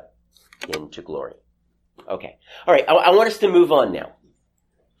raptured up into glory. Okay. All right. I want us to move on now.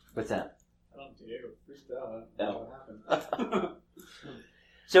 What's that? Diego freaked out. No. What happened?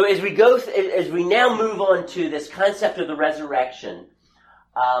 So as we now move on to this concept of the resurrection,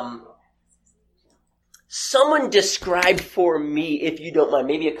 someone describe for me, if you don't mind,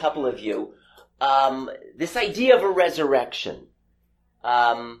 maybe a couple of you, this idea of a resurrection.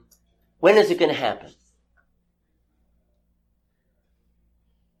 When is it going to happen?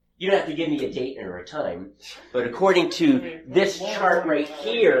 You don't have to give me a date or a time, but according to this chart right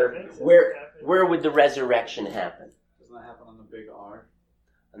here, where would the resurrection happen? Doesn't that happen on the big R?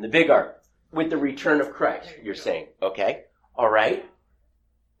 On the big ark, with the return of Christ, you're saying. Okay. All right.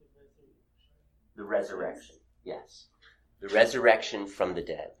 The resurrection. Yes. The resurrection from the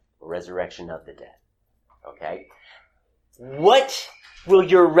dead. The resurrection of the dead. Okay. What will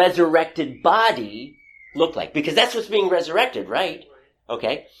your resurrected body look like? Because that's what's being resurrected, right?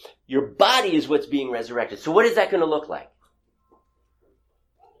 Okay. Your body is what's being resurrected. So what is that going to look like?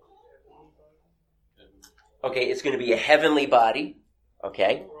 Okay, it's going to be a heavenly body.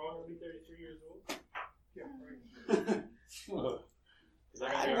 Okay. We're all going to be 33 years old. Is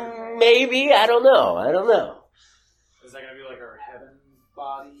that gonna be our, Maybe. I don't know. is that going to be like our heaven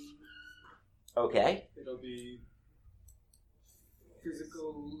body? Okay. It'll be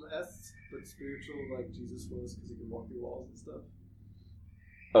physical-esque, but spiritual, like Jesus was, because he could walk through walls and stuff.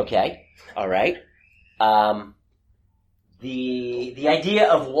 Okay. All right. The idea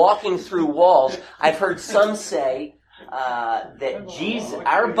of walking through walls, I've heard some say that Jesus,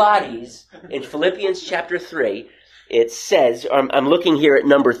 our bodies, in Philippians chapter 3, it says, I'm looking here at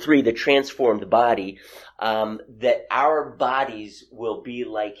number 3, the transformed body, that our bodies will be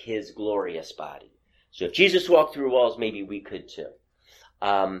like his glorious body. So if Jesus walked through walls, maybe we could too.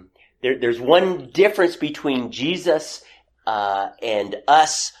 There's one difference between Jesus and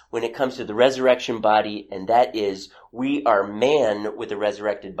us when it comes to the resurrection body, and that is we are man with a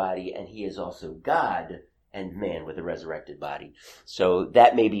resurrected body, and he is also God and man with a resurrected body. So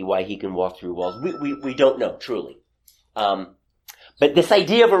that may be why he can walk through walls. We don't know, truly. But this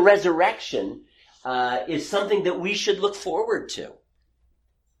idea of a resurrection is something that we should look forward to.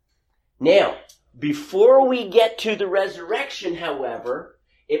 Now, before we get to the resurrection, however,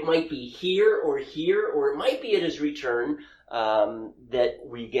 it might be here, or it might be at his return that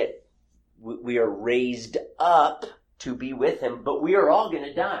we are raised up to be with him, but we are all going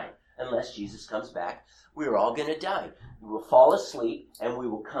to die unless Jesus comes back. We are all going to die. We will fall asleep and we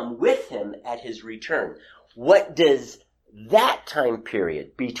will come with him at his return. What does that time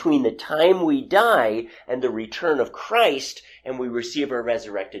period between the time we die and the return of Christ and we receive our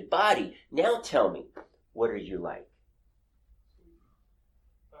resurrected body? Now tell me, what are you like?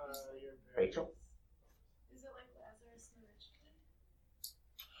 Rachel? Is it like Lazarus and the rich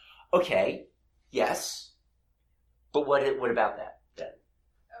kid? Okay, yes. But what about that then?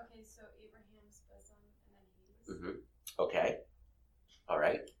 Okay, so Abraham's bosom and then Hades. Mm-hmm. Okay. All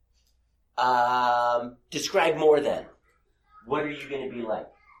right. Describe more then. What are you going to be like?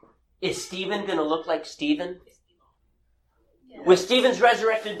 Is Stephen going to look like Stephen? Yeah. With Stephen's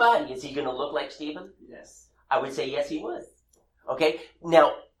resurrected body, is he going to look like Stephen? Yes. I would say yes, he would. Okay.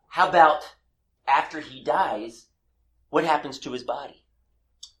 Now, how about after he dies, what happens to his body?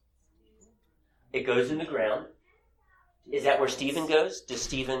 It goes in the ground. Is that where Stephen goes? Does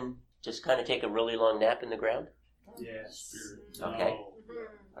Stephen just kind of take a really long nap in the ground? Yes. Okay. No.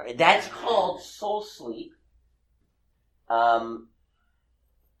 All right. That's called soul sleep.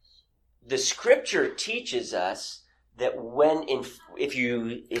 the scripture teaches us that if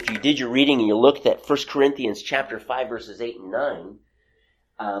you did your reading and you looked at 1 Corinthians chapter 5 verses 8 and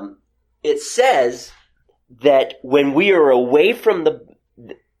 9, it says that when we are away from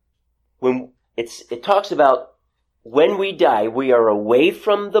it talks about when we die, we are away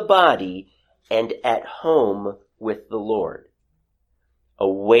from the body and at home with the Lord.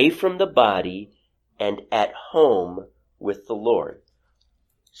 Away from the body and at home with the Lord.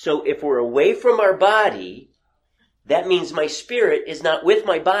 So if we're away from our body, that means my spirit is not with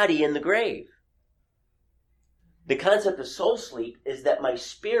my body in the grave. The concept of soul sleep is that my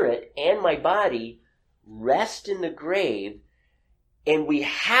spirit and my body rest in the grave, and we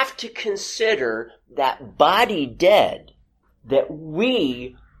have to consider that body dead, that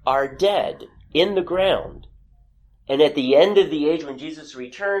we are dead in the ground. And at the end of the age, when Jesus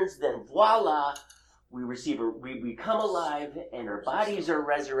returns, then voila, we become alive and our bodies are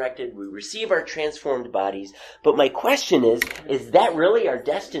resurrected. We receive our transformed bodies. But my question is that really our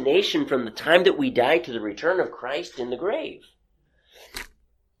destination from the time that we die to the return of Christ in the grave?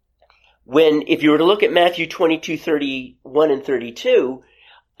 If you were to look at Matthew 22:31 and 32,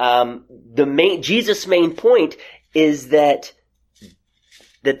 Jesus' main point is that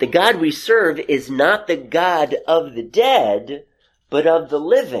the God we serve is not the God of the dead, but of the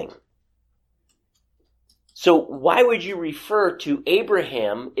living. So why would you refer to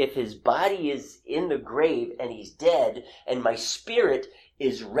Abraham if his body is in the grave and he's dead and my spirit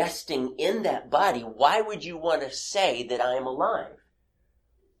is resting in that body? Why would you want to say that I am alive?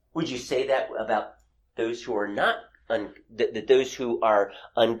 Would you say that about those who are those who are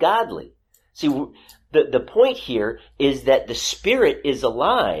ungodly? See, the point here is that the spirit is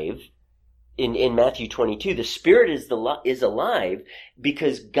alive. In Matthew 22, the spirit is alive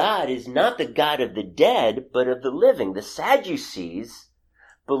because God is not the God of the dead, but of the living. The Sadducees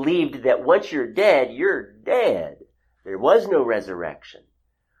believed that once you're dead, you're dead. There was no resurrection.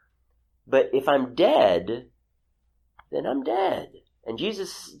 But if I'm dead, then I'm dead. And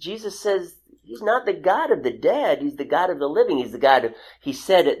Jesus says he's not the God of the dead, he's the God of the living. He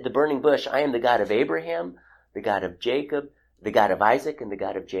said at the burning bush, I am the God of Abraham, the God of Jacob, the God of Isaac, and the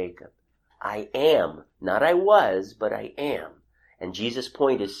God of Jacob. I am, not I was, but I am. And Jesus'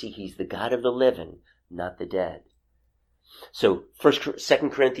 point is, see, he's the God of the living, not the dead. So 2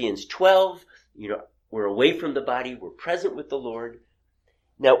 Corinthians 12, we're away from the body, we're present with the Lord.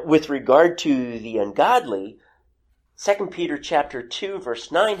 Now, with regard to the ungodly, 2 Peter chapter 2,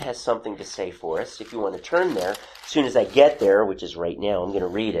 verse 9 has something to say for us. If you want to turn there, as soon as I get there, which is right now, I'm going to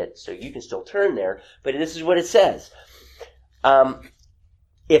read it, so you can still turn there. But this is what it says.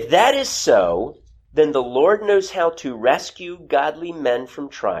 If that is so, then the Lord knows how to rescue godly men from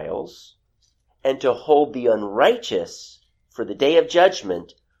trials and to hold the unrighteous for the day of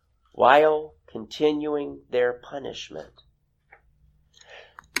judgment while continuing their punishment.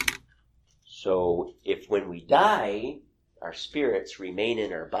 So if when we die, our spirits remain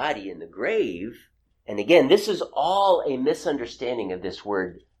in our body in the grave, and again, this is all a misunderstanding of this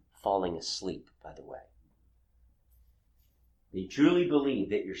word falling asleep, by the way. They truly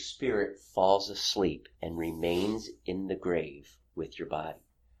believe that your spirit falls asleep and remains in the grave with your body.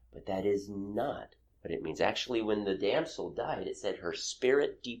 But that is not what it means. Actually, when the damsel died, it said her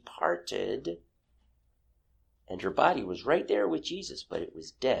spirit departed and her body was right there with Jesus, but it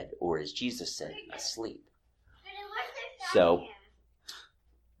was dead, or as Jesus said, asleep. So,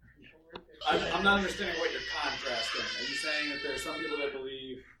 I'm not understanding what you're contrasting. Are you saying that there's some people that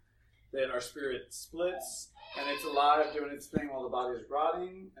believe that our spirit splits and it's alive doing its thing while the body is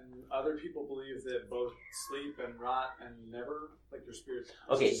rotting, and other people believe that both sleep and rot and never, like your spirit?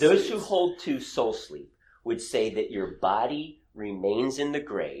 Okay, those who hold to soul sleep would say that your body remains in the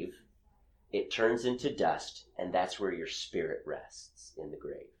grave, it turns into dust, and that's where your spirit rests, in the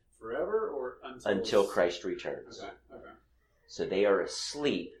grave. Forever or until Christ returns. Okay. So they are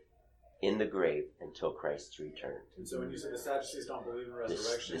asleep in the grave until Christ returns. And so when you say the Sadducees don't believe in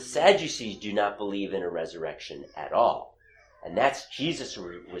resurrection, the Sadducees do not believe in a resurrection at all. And that's Jesus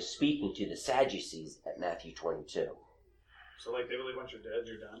was speaking to the Sadducees at Matthew 22. So like they believe once you're dead,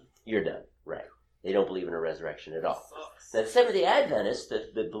 you're done? You're done, right. They don't believe in a resurrection at all. Now, the Seventh-day Adventists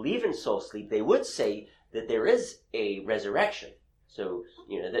that believe in soul sleep, they would say that there is a resurrection. So,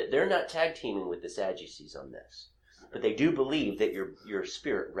 they're not tag teaming with the Sadducees on this. But they do believe that your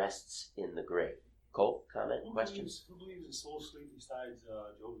spirit rests in the grave. Cole, comment, questions? Who believes in soul sleep besides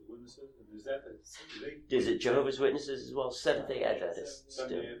Jehovah's Witnesses? Is it Jehovah's Witnesses as well? Seventh-day Adventists do.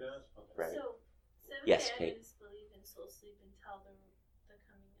 Seventh-day Adventists? Okay. Right. So, Yes, Seventh-day Kate. Adventists believe in soul sleep until the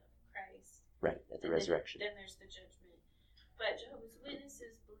coming of Christ. Right, at the And resurrection. Then there's the judgment. But Jehovah's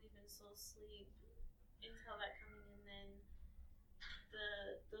Witnesses believe in soul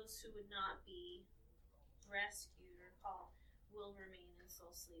those who would not be rescued or called will remain in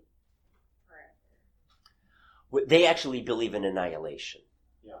soul sleep forever. They actually believe in annihilation.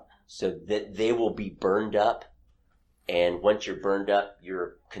 Yeah. So that they will be burned up, and once you're burned up,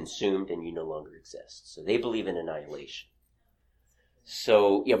 you're consumed and you no longer exist. So they believe in annihilation.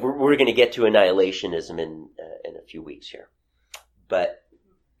 So yeah, we're going to get to annihilationism in a few weeks here. But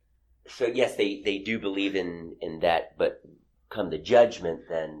so yes, they do believe in that, but come the judgment,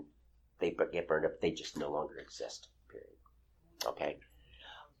 then they get burned up. They just no longer exist. Period. Okay.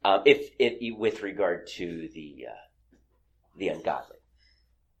 If with regard to the ungodly.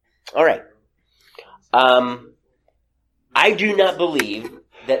 All right. I do not believe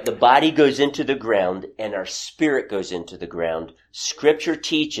that the body goes into the ground and our spirit goes into the ground. Scripture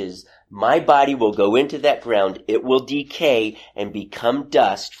teaches my body will go into that ground. It will decay and become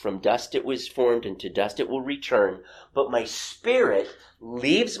dust. From dust it was formed, and to dust it will return. But my spirit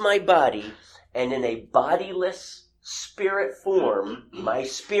leaves my body, and in a bodiless spirit form, my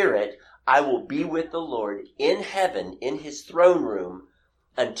spirit, I will be with the Lord in heaven, in his throne room,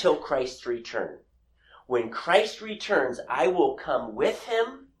 until Christ's return. When Christ returns, I will come with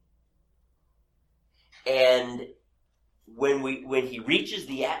him, and when he reaches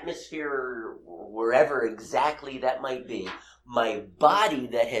the atmosphere, wherever exactly that might be, my body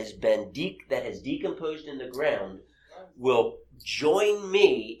that has decomposed in the ground will join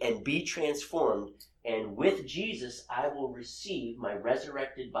me and be transformed, and with Jesus I will receive my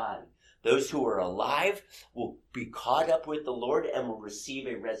resurrected body. Those who are alive will be caught up with the Lord and will receive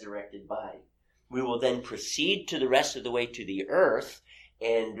a resurrected body. We will then proceed to the rest of the way to the earth,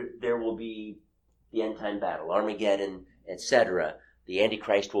 and there will be the end time battle, Armageddon, etc. The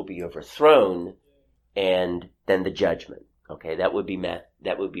Antichrist will be overthrown, and then the judgment. Okay, that would be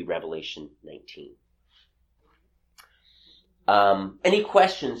Revelation 19. Any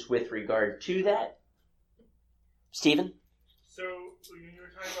questions with regard to that, Stephen? So when you were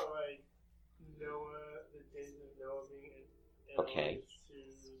talking about like Noah, the days of Noah being Okay. to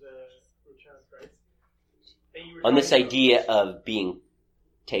the return of Christ, and you were On this talking about- idea of being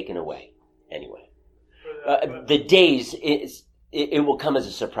taken away, anyway. for the- The days, it will come as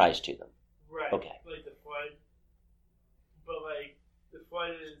a surprise to them. right, okay. like the flood, but like the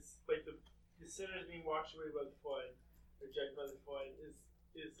flood is like the sinners being washed away by the flood, or judged by the flood,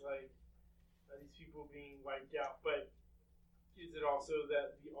 is like these people being wiped out. But is it also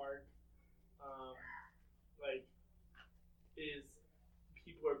that the ark, like, is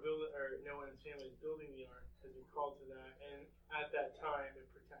people are building, or Noah and his family is building the ark because they're called to that, and at that time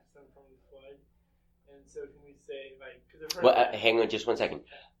it protects them from the flood. And so can we say, like, because I've heard Well, hang on just one second.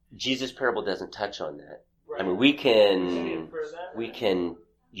 Jesus' parable doesn't touch on that. right. I mean, we can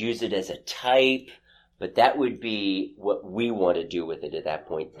use it as a type, but that would be what we want to do with it at that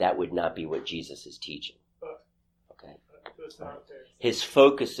point. That would not be what Jesus is teaching. Okay. So it's not fair. His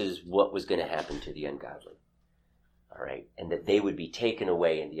focus is what was going to happen to the ungodly. All right. And that they would be taken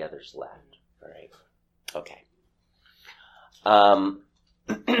away and the others left. All right. Okay.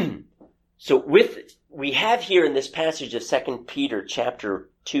 So we have here in this passage of 2 Peter chapter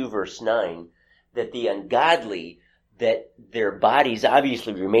 2 verse 9 that the ungodly, that their bodies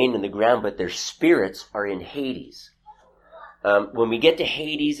obviously remain in the ground, but their spirits are in Hades. When we get to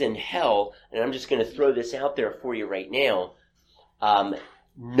Hades and hell, and I'm just going to throw this out there for you right now,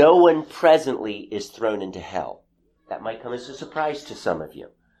 no one presently is thrown into hell. That might come as a surprise to some of you.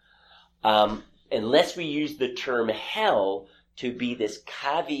 Unless we use the term hell to be this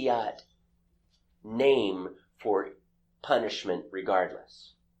caveat name for punishment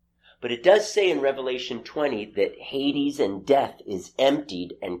regardless. But it does say in Revelation 20 that Hades and death is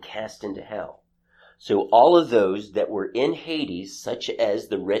emptied and cast into hell. So all of those that were in Hades, such as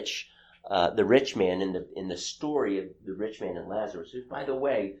the rich man in the story of the rich man and Lazarus, who, by the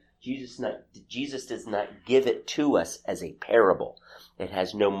way, Jesus does not give it to us as a parable. It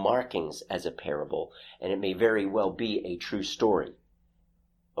has no markings as a parable, and it may very well be a true story.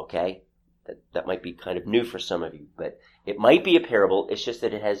 Okay? That might be kind of new for some of you, but it might be a parable. It's just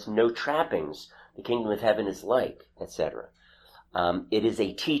that it has no trappings. The kingdom of heaven is like, etc. It is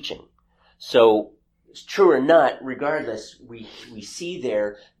a teaching. So, true or not, regardless, we see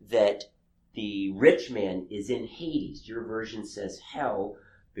there that the rich man is in Hades. Your version says hell.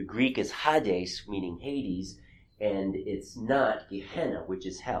 The Greek is Hades, meaning Hades, and it's not Gehenna, which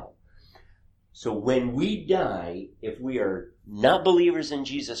is hell. So when we die, if we are not believers in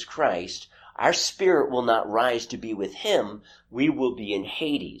Jesus Christ, our spirit will not rise to be with him. We will be in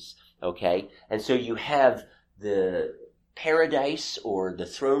Hades, okay? And so you have the paradise or the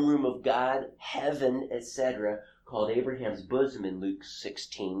throne room of God, heaven, etc., called Abraham's bosom in Luke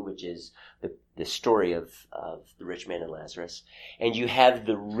 16, which is the story of the rich man and Lazarus. And you have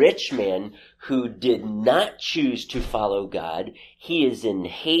the rich man who did not choose to follow God. He is in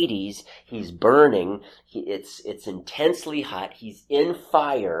Hades. He's burning. It's intensely hot. He's in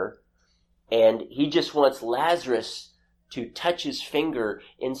fire. And he just wants Lazarus to touch his finger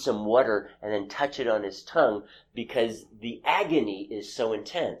in some water and then touch it on his tongue because the agony is so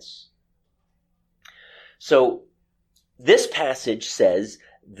intense. So this passage says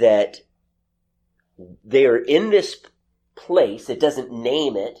that they are in this place. It doesn't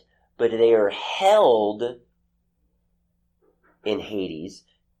name it, but they are held in Hades.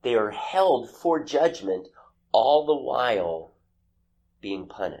 They are held for judgment, all the while being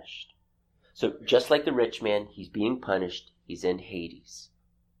punished. So just like the rich man, he's being punished. He's in Hades.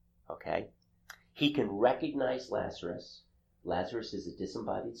 Okay? He can recognize Lazarus. Lazarus is a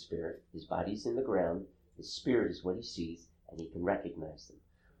disembodied spirit. His body's in the ground. His spirit is what he sees, and he can recognize them.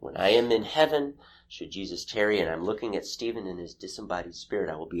 When I am in heaven, should Jesus tarry, and I'm looking at Stephen in his disembodied spirit,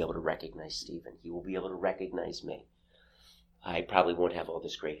 I will be able to recognize Stephen. He will be able to recognize me. I probably won't have all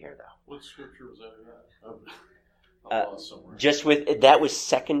this gray hair, though. What scripture was that? Just with that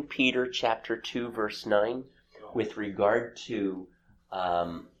was 2 Peter chapter 2 verse 9 with regard to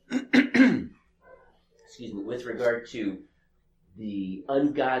with regard to the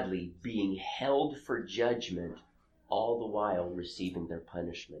ungodly being held for judgment all the while receiving their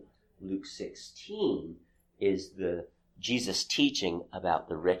punishment. Luke 16 is the Jesus teaching about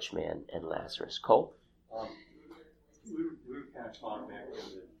the rich man and Lazarus. Cole? We were kind of talking back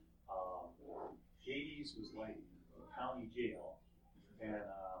then that Hades was like a county jail, and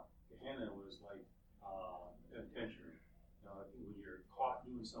Gehenna was like penitentiary. You know, when you're caught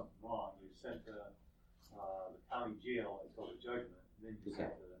doing something wrong, you're sent to the county jail until the judgment, and then you're sent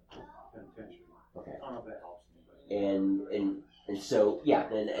to the penitentiary. Okay. I don't know if that helps anybody. And so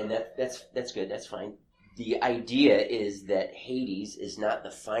and that's good. That's fine. The idea is that Hades is not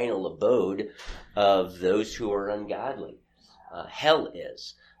the final abode of those who are ungodly. Hell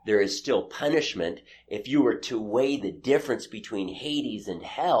is. There is still punishment. If you were to weigh the difference between Hades and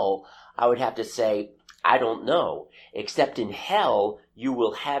hell, I would have to say, I don't know. Except in hell, you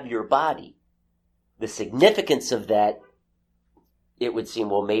will have your body. The significance of that, it would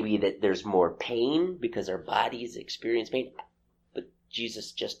seem, well, maybe that there's more pain because our bodies experience pain. But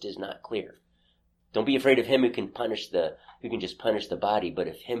Jesus just is not clear. Don't be afraid of him who can just punish the body, but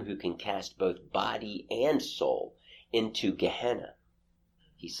of him who can cast both body and soul into Gehenna,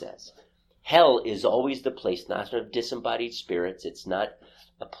 he says. Hell is always the place, not of disembodied spirits. It's not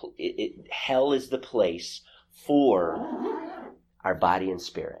hell is the place for our body and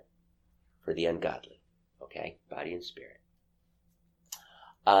spirit, for the ungodly. Okay? Body and spirit.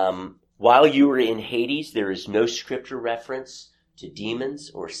 While you were in Hades, there is no scripture reference to demons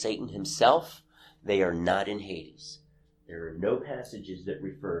or Satan himself. They are not in Hades. There are no passages that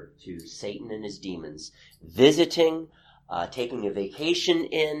refer to Satan and his demons visiting, taking a vacation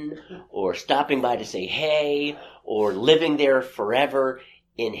in, or stopping by to say hey, or living there forever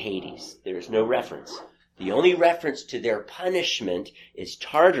in Hades. There is no reference. The only reference to their punishment is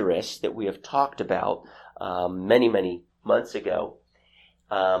Tartarus that we have talked about many, many months ago,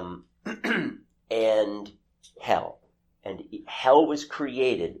 and hell. And hell was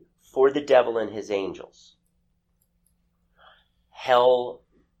created for the devil and his angels. Hell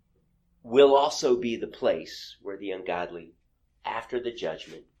will also be the place where the ungodly, after the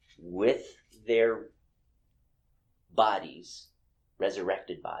judgment, with their bodies,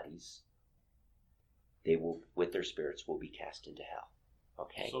 resurrected bodies, they will, with their spirits, will be cast into hell.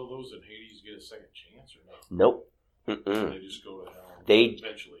 Okay? So those in Hades get a second chance or no? Nope. They just go to hell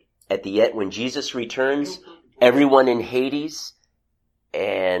eventually. At the end, when Jesus returns, everyone in Hades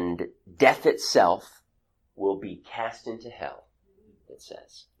and death itself will be cast into hell, it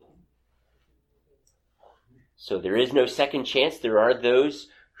says. So there is no second chance. There are those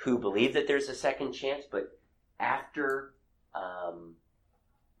who believe that there's a second chance, but after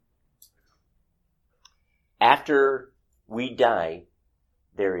we die,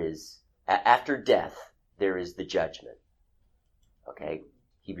 after death, there is the judgment. Okay?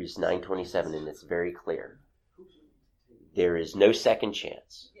 Hebrews 9:27, and it's very clear. There is no second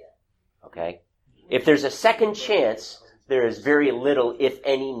chance. Okay? If there's a second chance, there is very little, if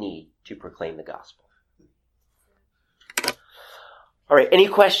any, need to proclaim the gospel. All right, any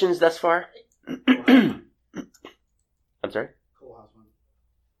questions thus far? I'm sorry? Cole has one.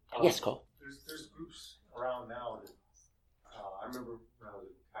 Yes, Cole. There's groups around now that I remember when I was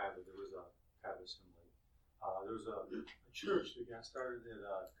at Kaiba, there was a Kaiba assembly. There was a church that got started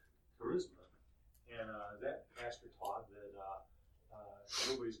at Charisma, And that pastor taught that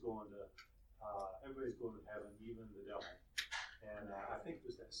everybody's going to heaven, even the devil. And I think it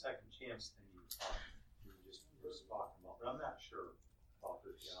was that second chance thing you were just talking about, but I'm not sure about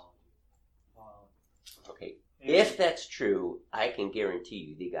their theology. Okay. If that's true, I can guarantee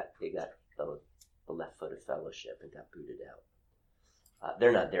you they got the left foot of fellowship and got booted out.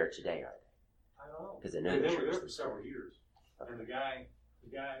 They're not there today, are they? I don't know. Because I know they the were there church for was several years, and the guy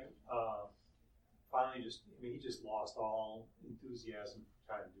finally he just lost all enthusiasm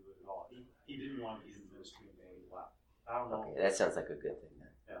for trying to do it at all. He didn't want to be in the ministry, and he left. I don't know. Okay, that sounds like a good thing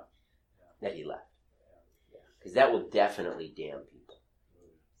then. Yeah. That he left. Because that will definitely damn people.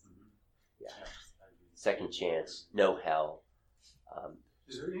 Yeah. Second chance, no hell.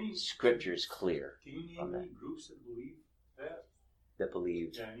 Is there any Scripture is clear. Can you name any groups that believe that? That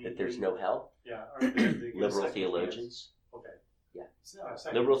believe that there's no hell? Yeah. Liberal theologians. Okay. Yeah.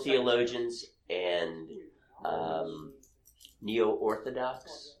 Second, Liberal theologians and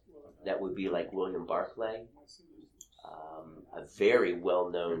neo-orthodox. That would be like William Barclay, a very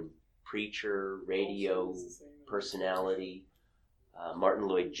well-known preacher, radio personality. Martin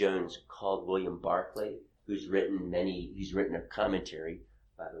Lloyd-Jones called William Barclay, who's written a commentary,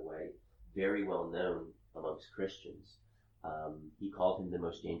 by the way, very well known amongst Christians. He called him the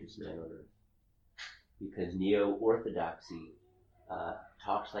most dangerous man on earth because neo-orthodoxy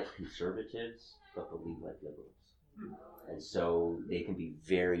talks like conservatives but believe like liberals, and so they can be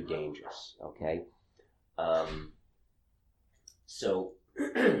very dangerous. Okay,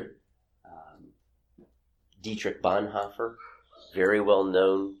 Dietrich Bonhoeffer, very well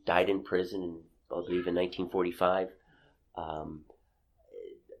known, died in prison, I believe in 1945.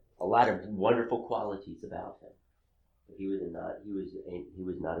 A lot of wonderful qualities about him. But he was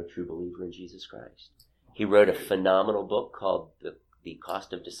not a true believer in Jesus Christ. He wrote a phenomenal book called The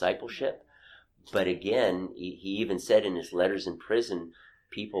Cost of Discipleship. But again, he even said in his letters in prison,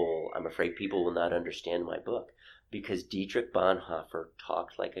 I'm afraid people will not understand my book because Dietrich Bonhoeffer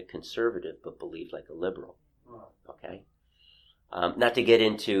talked like a conservative but believed like a liberal. Okay? Not to get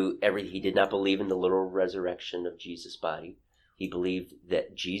into everything, he did not believe in the literal resurrection of Jesus' body. He believed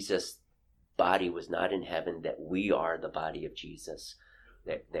that Jesus' body was not in heaven, that we are the body of Jesus,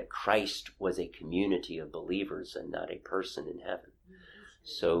 that Christ was a community of believers and not a person in heaven.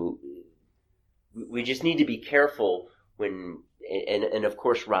 So we just need to be careful when, and of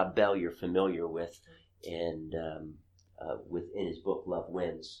course Rob Bell you're familiar with, and within his book Love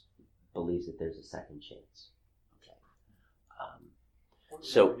Wins, believes that there's a second chance. What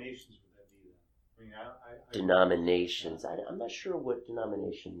So denominations would that be then? I mean, denominations. I'm not sure what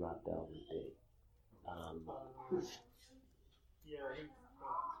denomination Rob Bell would be.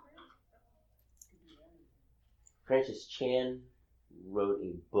 Francis Chan wrote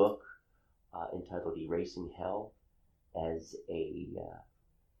a book entitled "Erasing Hell" as a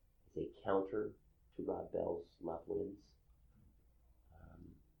counter to Rob Bell's Love Wins.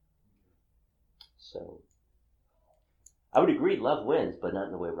 So I would agree, love wins, but not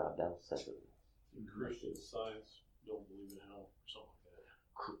in the way Rob Bell says it. Christian Science don't believe in hell or something like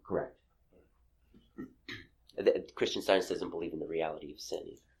that. Correct. Christian Science doesn't believe in the reality of sin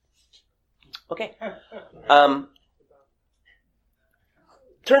either. Okay.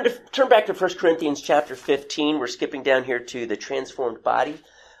 Turn back to 1 Corinthians chapter 15. We're skipping down here to the transformed body.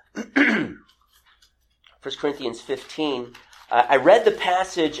 1 Corinthians 15. I read the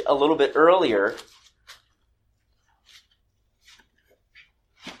passage a little bit earlier.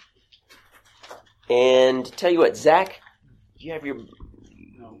 And tell you what, Zach, do you have your...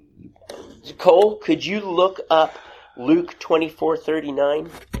 No. Cole, could you look up Luke 24:39?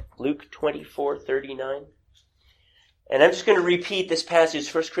 Luke 24:39. And I'm just going to repeat this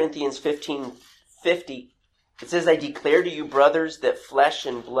passage, 1 Corinthians 15:50. It says, I declare to you, brothers, that flesh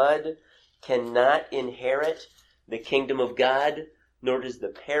and blood cannot inherit the kingdom of God, nor does the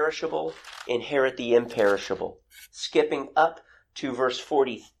perishable inherit the imperishable. Skipping up to verse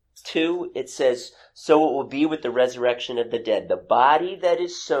 42, it says, so it will be with the resurrection of the dead. The body that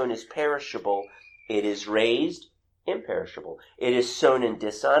is sown is perishable. It is raised imperishable. It is sown in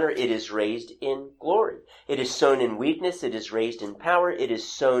dishonor. It is raised in glory. It is sown in weakness. It is raised in power. It is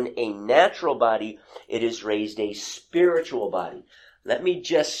sown a natural body. It is raised a spiritual body. Let me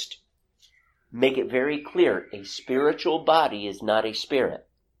just make it very clear. A spiritual body is not a spirit.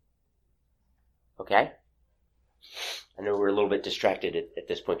 Okay? I know we're a little bit distracted at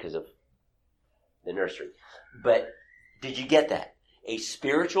this point because of the nursery. But did you get that? A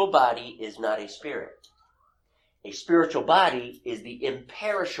spiritual body is not a spirit. A spiritual body is the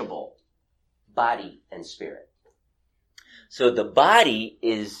imperishable body and spirit. So the body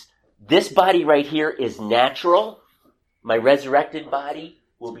is This body right here is natural. My resurrected body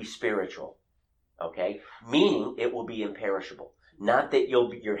will be spiritual. Okay? Meaning it will be imperishable. Not that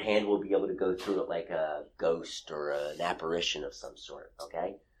your hand will be able to go through it like a ghost or an apparition of some sort.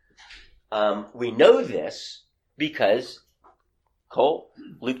 Okay? We know this because, Cole,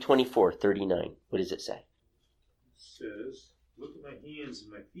 Luke 24:39. What does it say? It says, "Look at my hands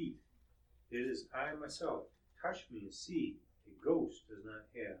and my feet. It is I myself. Touch me and see. A ghost does not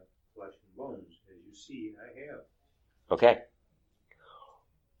have flesh and bones, as you see I have." Okay.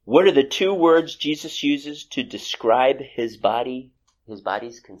 What are the two words Jesus uses to describe his body, his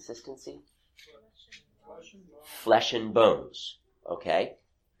body's consistency? Flesh and bones. Okay.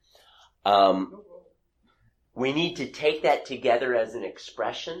 We need to take that together as an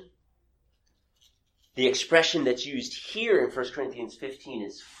expression. The expression that's used here in 1 Corinthians 15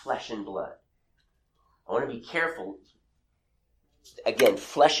 is flesh and blood. I want to be careful. Again,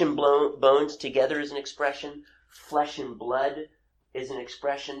 flesh and bones together is an expression. Flesh and blood is an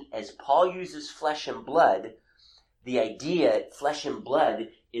expression. As Paul uses flesh and blood, the idea, flesh and blood,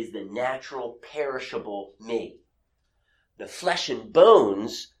 is the natural, perishable me. The flesh and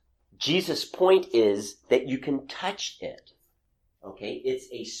bones, Jesus' point is that you can touch it. Okay? It's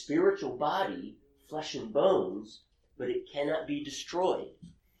a spiritual body, flesh and bones, but it cannot be destroyed.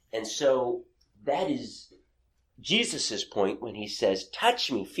 And so that is Jesus' point when he says,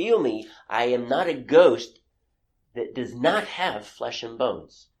 touch me, feel me. I am not a ghost that does not have flesh and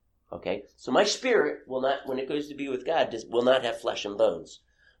bones. Okay? So my spirit will not, when it goes to be with God, will not have flesh and bones.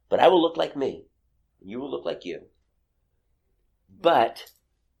 But I will look like me. And you will look like you. But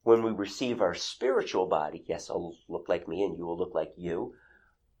when we receive our spiritual body, yes, I'll look like me and you will look like you.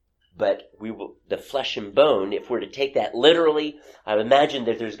 But we will, the flesh and bone, if we're to take that literally, I imagine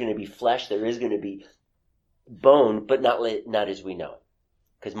that there's going to be flesh, there is going to be bone, but not as we know it.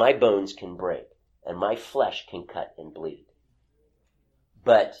 Because my bones can break and my flesh can cut and bleed.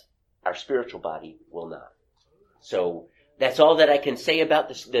 But our spiritual body will not. So that's all that I can say about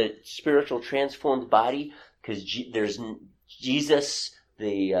the spiritual transformed body, because there's Jesus.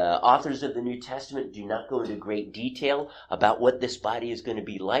 The authors of the New Testament do not go into great detail about what this body is going to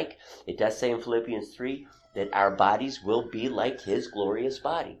be like. It does say in Philippians 3 that our bodies will be like his glorious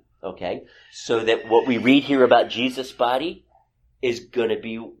body. Okay? So that what we read here about Jesus' body is going to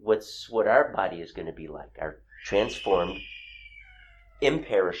be what our body is going to be like. Our transformed,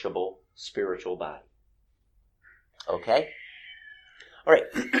 imperishable, spiritual body. Okay? All right.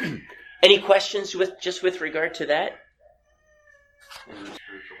 Any questions with regard to that? In the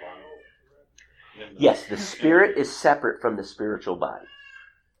spiritual body. Yes, the spirit is separate from the spiritual body.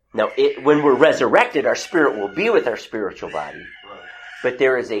 Now, when we're resurrected, our spirit will be with our spiritual body. Right. But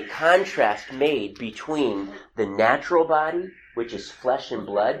there is a contrast made between the natural body, which is flesh and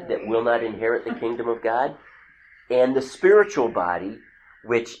blood, that will not inherit the kingdom of God, and the spiritual body,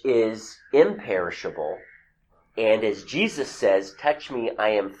 which is imperishable. And as Jesus says, touch me, I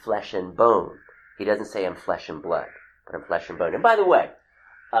am flesh and bone. He doesn't say I'm flesh and blood, but I'm flesh and bone. And by the way,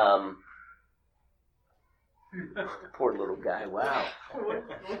 poor little guy, wow.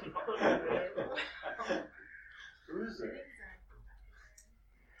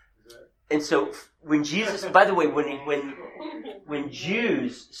 And so when Jesus, by the way, when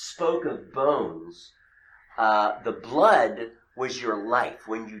Jews spoke of bones, the blood was your life.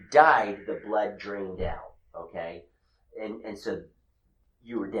 When you died, the blood drained out. Okay? And so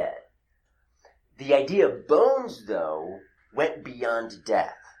you were dead. The idea of bones, though, went beyond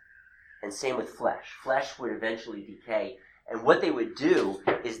death. And same with flesh. Flesh would eventually decay. And what they would do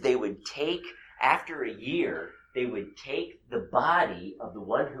is they would take, after a year, they would take the body of the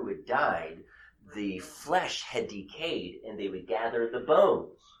one who had died, the flesh had decayed, and they would gather the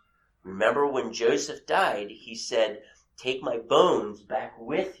bones. Remember when Joseph died, he said, take my bones back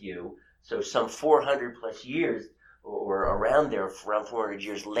with you. So some 400 plus years, or around there, around 400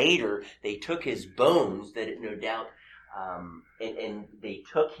 years later, they took his bones, that no doubt, and they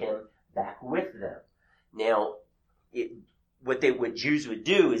took him back with them. Now, what Jews would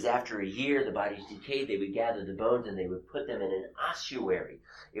do is after a year, the body's decayed, they would gather the bones and they would put them in an ossuary.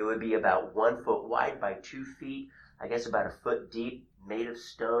 It would be about 1 foot wide by 2 feet, I guess about a foot deep, made of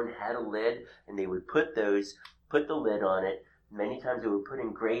stone, had a lid, and they would put the lid on it. Many times they would put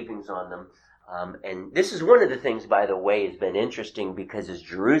engravings on them. And this is one of the things, by the way, has been interesting because as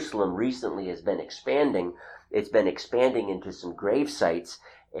Jerusalem recently has been expanding, it's been expanding into some grave sites,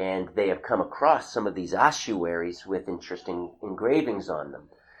 and they have come across some of these ossuaries with interesting engravings on them.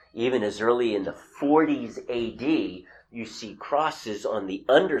 Even as early in the 40s AD, you see crosses on the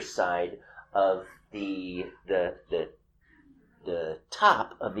underside of the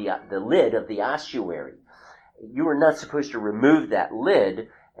top of the lid of the ossuary. You were not supposed to remove that lid.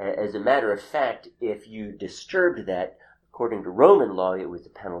 As a matter of fact, if you disturbed that, according to Roman law, it was the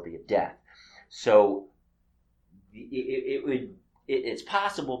penalty of death. So it's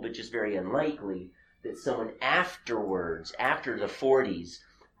possible, but just very unlikely, that someone afterwards, after the 40s,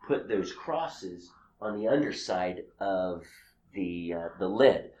 put those crosses on the underside of the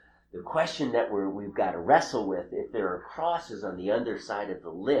lid. The question that we've got to wrestle with, if there are crosses on the underside of the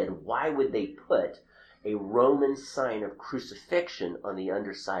lid, why would they put a Roman sign of crucifixion on the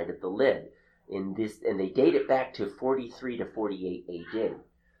underside of the lid? And they date it back to 43 to 48 AD.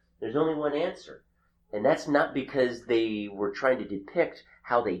 There's only one answer. And that's not because they were trying to depict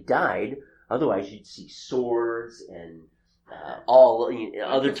how they died. Otherwise, you'd see swords and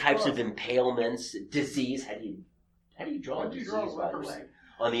other types of impalements, disease. How do you draw disease, by the way?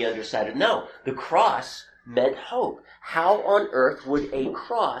 On the underside of... No, the cross meant hope. How on earth would a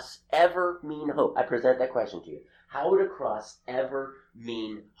cross ever mean hope? I present that question to you. How would a cross ever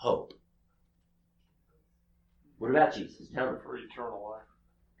mean hope? What about Jesus? Tell me. For eternal life.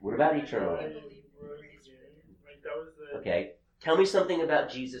 What about eternal life? Okay. Tell me something about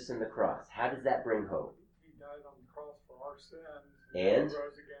Jesus and the cross. How does that bring hope? He died on the cross for our sins. And?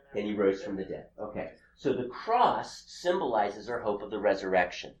 Rose again. And he rose from the dead. Okay. So the cross symbolizes our hope of the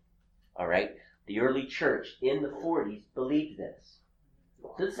resurrection. All right? The early church in the 40s believed this.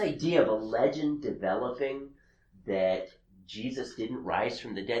 So this idea of a legend developing that Jesus didn't rise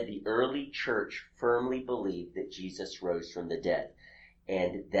from the dead, the early church firmly believed that Jesus rose from the dead.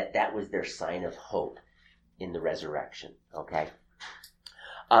 And that was their sign of hope in the resurrection. Okay?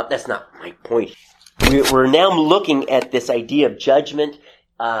 That's not my point. We're now looking at this idea of judgment.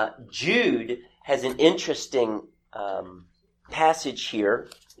 Jude has an interesting passage here.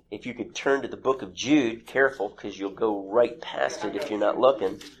 If you could turn to the book of Jude, careful, because you'll go right past it if you're not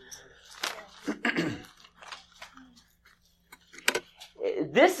looking.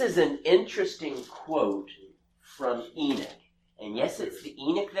 This is an interesting quote from Enoch. And yes, it's the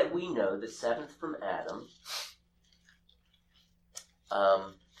Enoch that we know, the seventh from Adam.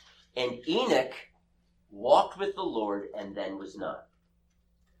 And Enoch walked with the Lord and then was not.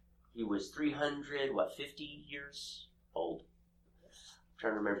 He was 50 years old? I'm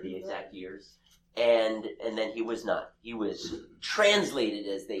trying to remember the exact years. And then he was not. He was translated,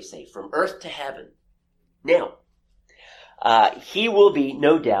 as they say, from earth to heaven. Now, he will be,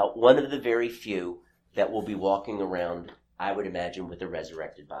 no doubt, one of the very few that will be walking around, I would imagine, with a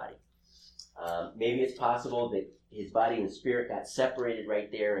resurrected body. Maybe it's possible that his body and spirit got separated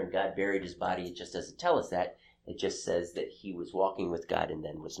right there and God buried his body. It just doesn't tell us that. It just says that he was walking with God and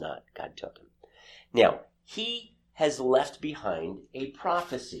then was not. God took him. Now, he has left behind a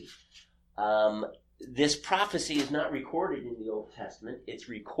prophecy. This prophecy is not recorded in the Old Testament. It's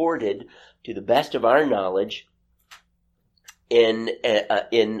recorded, to the best of our knowledge, in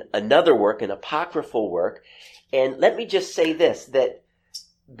another work, an apocryphal work. And let me just say this, that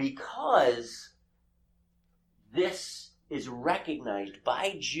because this is recognized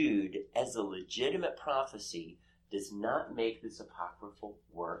by Jude as a legitimate prophecy, does not make this apocryphal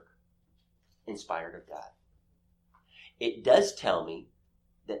work inspired of God. It does tell me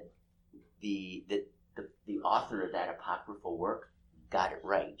that the author of that apocryphal work got it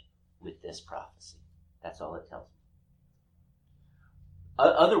right with this prophecy. That's all it tells me.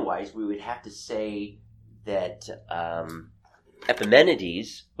 Otherwise, we would have to say that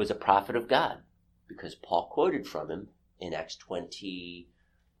Epimenides was a prophet of God, because Paul quoted from him in Acts 20.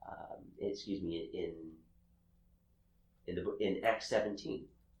 In Acts 17,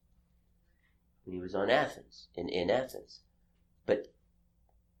 when he was on Athens, in Athens. But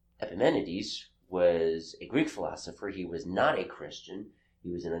Epimenides was a Greek philosopher. He was not a Christian. He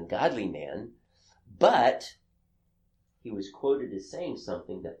was an ungodly man, but he was quoted as saying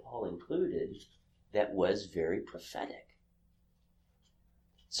something that Paul included that was very prophetic.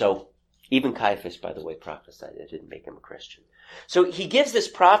 So, even Caiaphas, by the way, prophesied. It didn't make him a Christian. So he gives this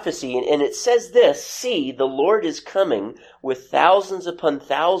prophecy, and it says this: "See, the Lord is coming with thousands upon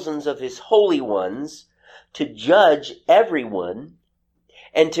thousands of his holy ones to judge everyone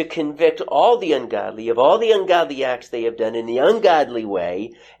and to convict all the ungodly of all the ungodly acts they have done in the ungodly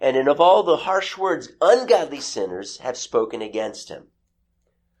way, and of all the harsh words ungodly sinners have spoken against him."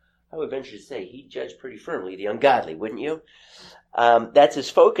 I would venture to say he judged pretty firmly the ungodly, wouldn't you? That's his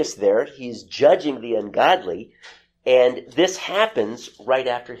focus there. He's judging the ungodly, and this happens right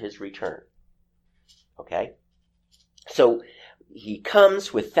after his return. Okay? So he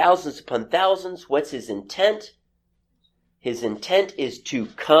comes with thousands upon thousands. What's his intent? His intent is to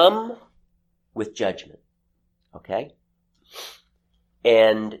come with judgment. Okay?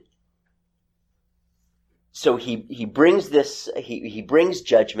 And so he brings this, he brings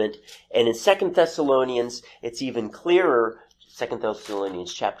judgment, and in 2 Thessalonians, it's even clearer, 2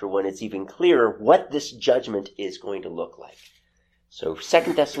 Thessalonians chapter 1, it's even clearer what this judgment is going to look like. So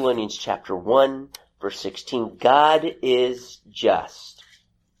 2 Thessalonians chapter 1, verse 16, God is just.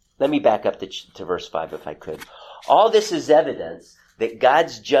 Let me back up to verse 5 if I could. All this is evidence that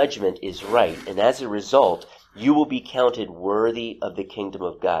God's judgment is right, and as a result, you will be counted worthy of the kingdom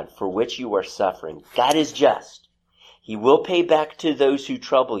of God, for which you are suffering. God is just. He will pay back to those who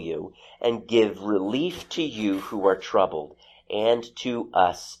trouble you, and give relief to you who are troubled, and to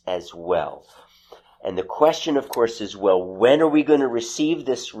us as well. And the question, of course, is, well, when are we going to receive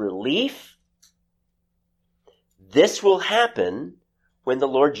this relief? This will happen when the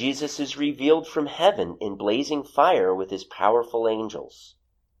Lord Jesus is revealed from heaven in blazing fire with his powerful angels.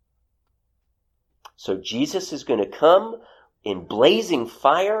 So Jesus is going to come in blazing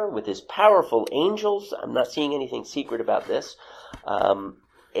fire with his powerful angels. I'm not seeing anything secret about this.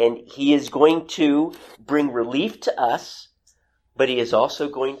 And he is going to bring relief to us, but he is also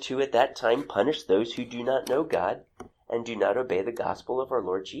going to, at that time, punish those who do not know God and do not obey the gospel of our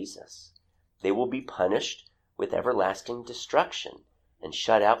Lord Jesus. They will be punished with everlasting destruction and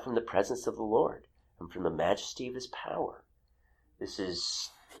shut out from the presence of the Lord and from the majesty of his power. This is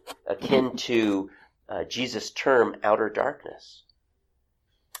akin to Jesus' term, outer darkness.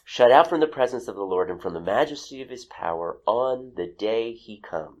 Shut out from the presence of the Lord and from the majesty of his power on the day he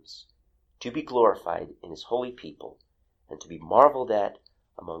comes, to be glorified in his holy people and to be marveled at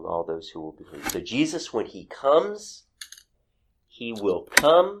among all those who will believe. So Jesus, when he comes, he will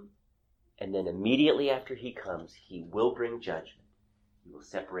come, and then immediately after he comes, he will bring judgment. He will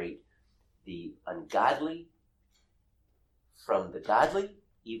separate the ungodly from the godly,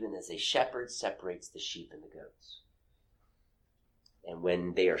 even as a shepherd separates the sheep and the goats. And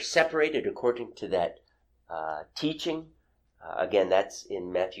when they are separated according to that teaching, again, that's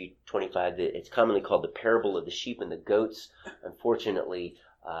in Matthew 25. It's commonly called the parable of the sheep and the goats. Unfortunately,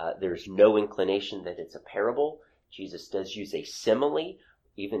 there's no inclination that it's a parable. Jesus does use a simile,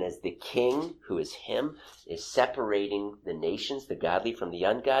 even as the king, who is him, is separating the nations, the godly from the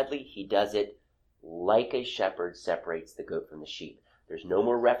ungodly. He does it like a shepherd separates the goat from the sheep. There's no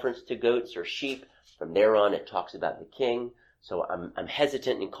more reference to goats or sheep. From there on, it talks about the king. So I'm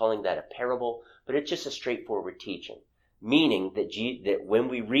hesitant in calling that a parable, but it's just a straightforward teaching, meaning that when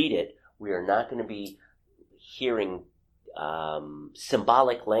we read it, we are not going to be hearing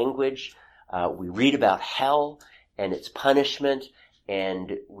symbolic language. We read about hell and its punishment,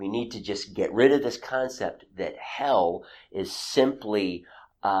 and we need to just get rid of this concept that hell is simply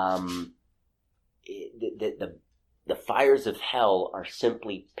the fires of hell are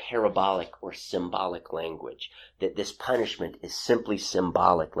simply parabolic or symbolic language, that this punishment is simply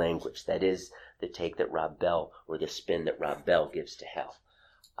symbolic language. That is the take that Rob Bell, or the spin that Rob Bell gives to hell.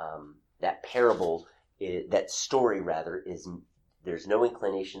 That parable, that story rather, is, there's no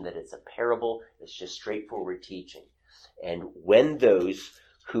inclination that it's a parable. It's just straightforward teaching. And when those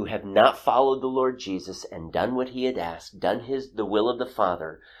who have not followed the Lord Jesus and done what he had asked, done the will of the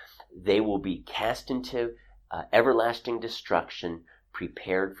Father, they will be cast into everlasting destruction,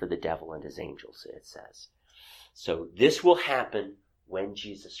 prepared for the devil and his angels, it says. So this will happen when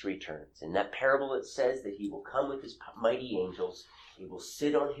Jesus returns. In that parable it says that he will come with his mighty angels, he will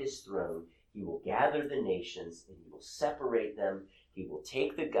sit on his throne, he will gather the nations, and he will separate them, he will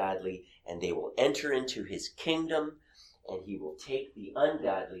take the godly, and they will enter into his kingdom, and he will take the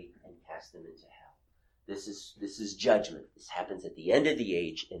ungodly and cast them into hell. This is judgment. This happens at the end of the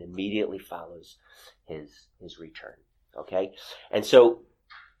age and immediately follows his return. Okay? And so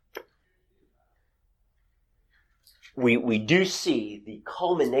we do see the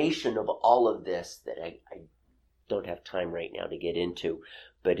culmination of all of this that I don't have time right now to get into,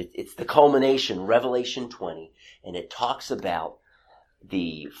 but it's the culmination, Revelation 20, and it talks about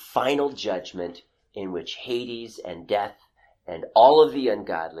the final judgment in which Hades and death and all of the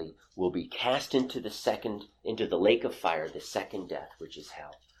ungodly will be cast into the lake of fire, the second death, which is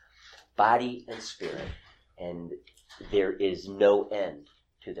hell, body and spirit, and there is no end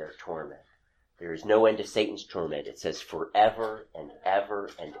to their torment. There is no end to Satan's torment. It says forever and ever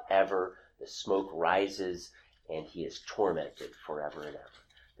and ever the smoke rises and he is tormented forever and ever.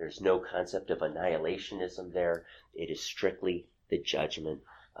 There's no concept of annihilationism there. It is strictly the judgment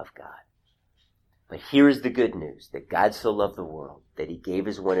of God. But here is the good news, that God so loved the world, that he gave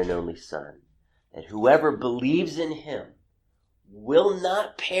his one and only Son, that whoever believes in him will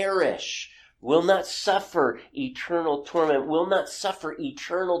not perish, will not suffer eternal torment, will not suffer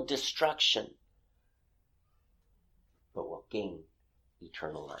eternal destruction, but will gain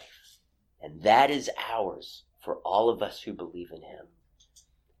eternal life. And that is ours for all of us who believe in him.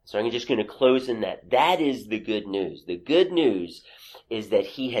 So I'm just going to close in that. That is the good news. The good news is that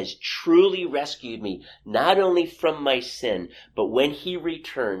he has truly rescued me, not only from my sin, but when he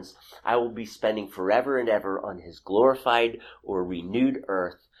returns, I will be spending forever and ever on his glorified or renewed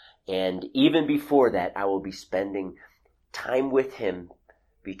earth. And even before that, I will be spending time with him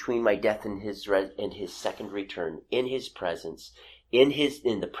between my death and his second return, in his presence, in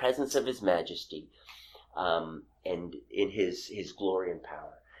the presence of his majesty, and in his glory and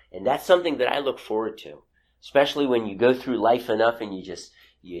power. And that's something that I look forward to, especially when you go through life enough and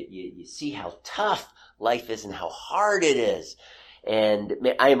you see how tough life is and how hard it is. And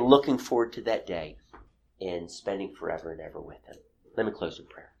I am looking forward to that day and spending forever and ever with him. Let me close in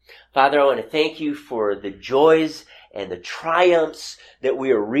prayer. Father, I want to thank you for the joys and the triumphs that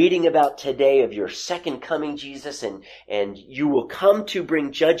we are reading about today of your second coming, Jesus, and you will come to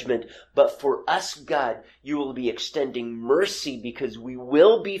bring judgment, but for us, God, you will be extending mercy because we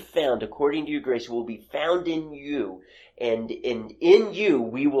will be found, according to your grace, we will be found in you, and in you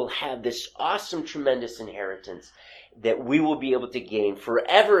we will have this awesome, tremendous inheritance that we will be able to gain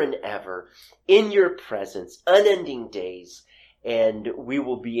forever and ever in your presence, unending days. And we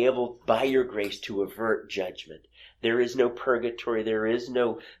will be able, by your grace, to avert judgment. There is no purgatory. There is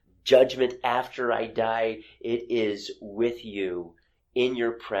no judgment after I die. It is with you in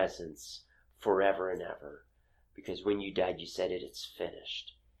your presence forever and ever. Because when you died, you said it's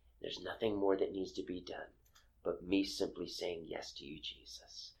finished. There's nothing more that needs to be done but me simply saying yes to you,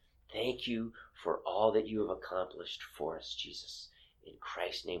 Jesus. Thank you for all that you have accomplished for us, Jesus. In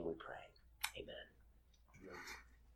Christ's name we pray. Amen.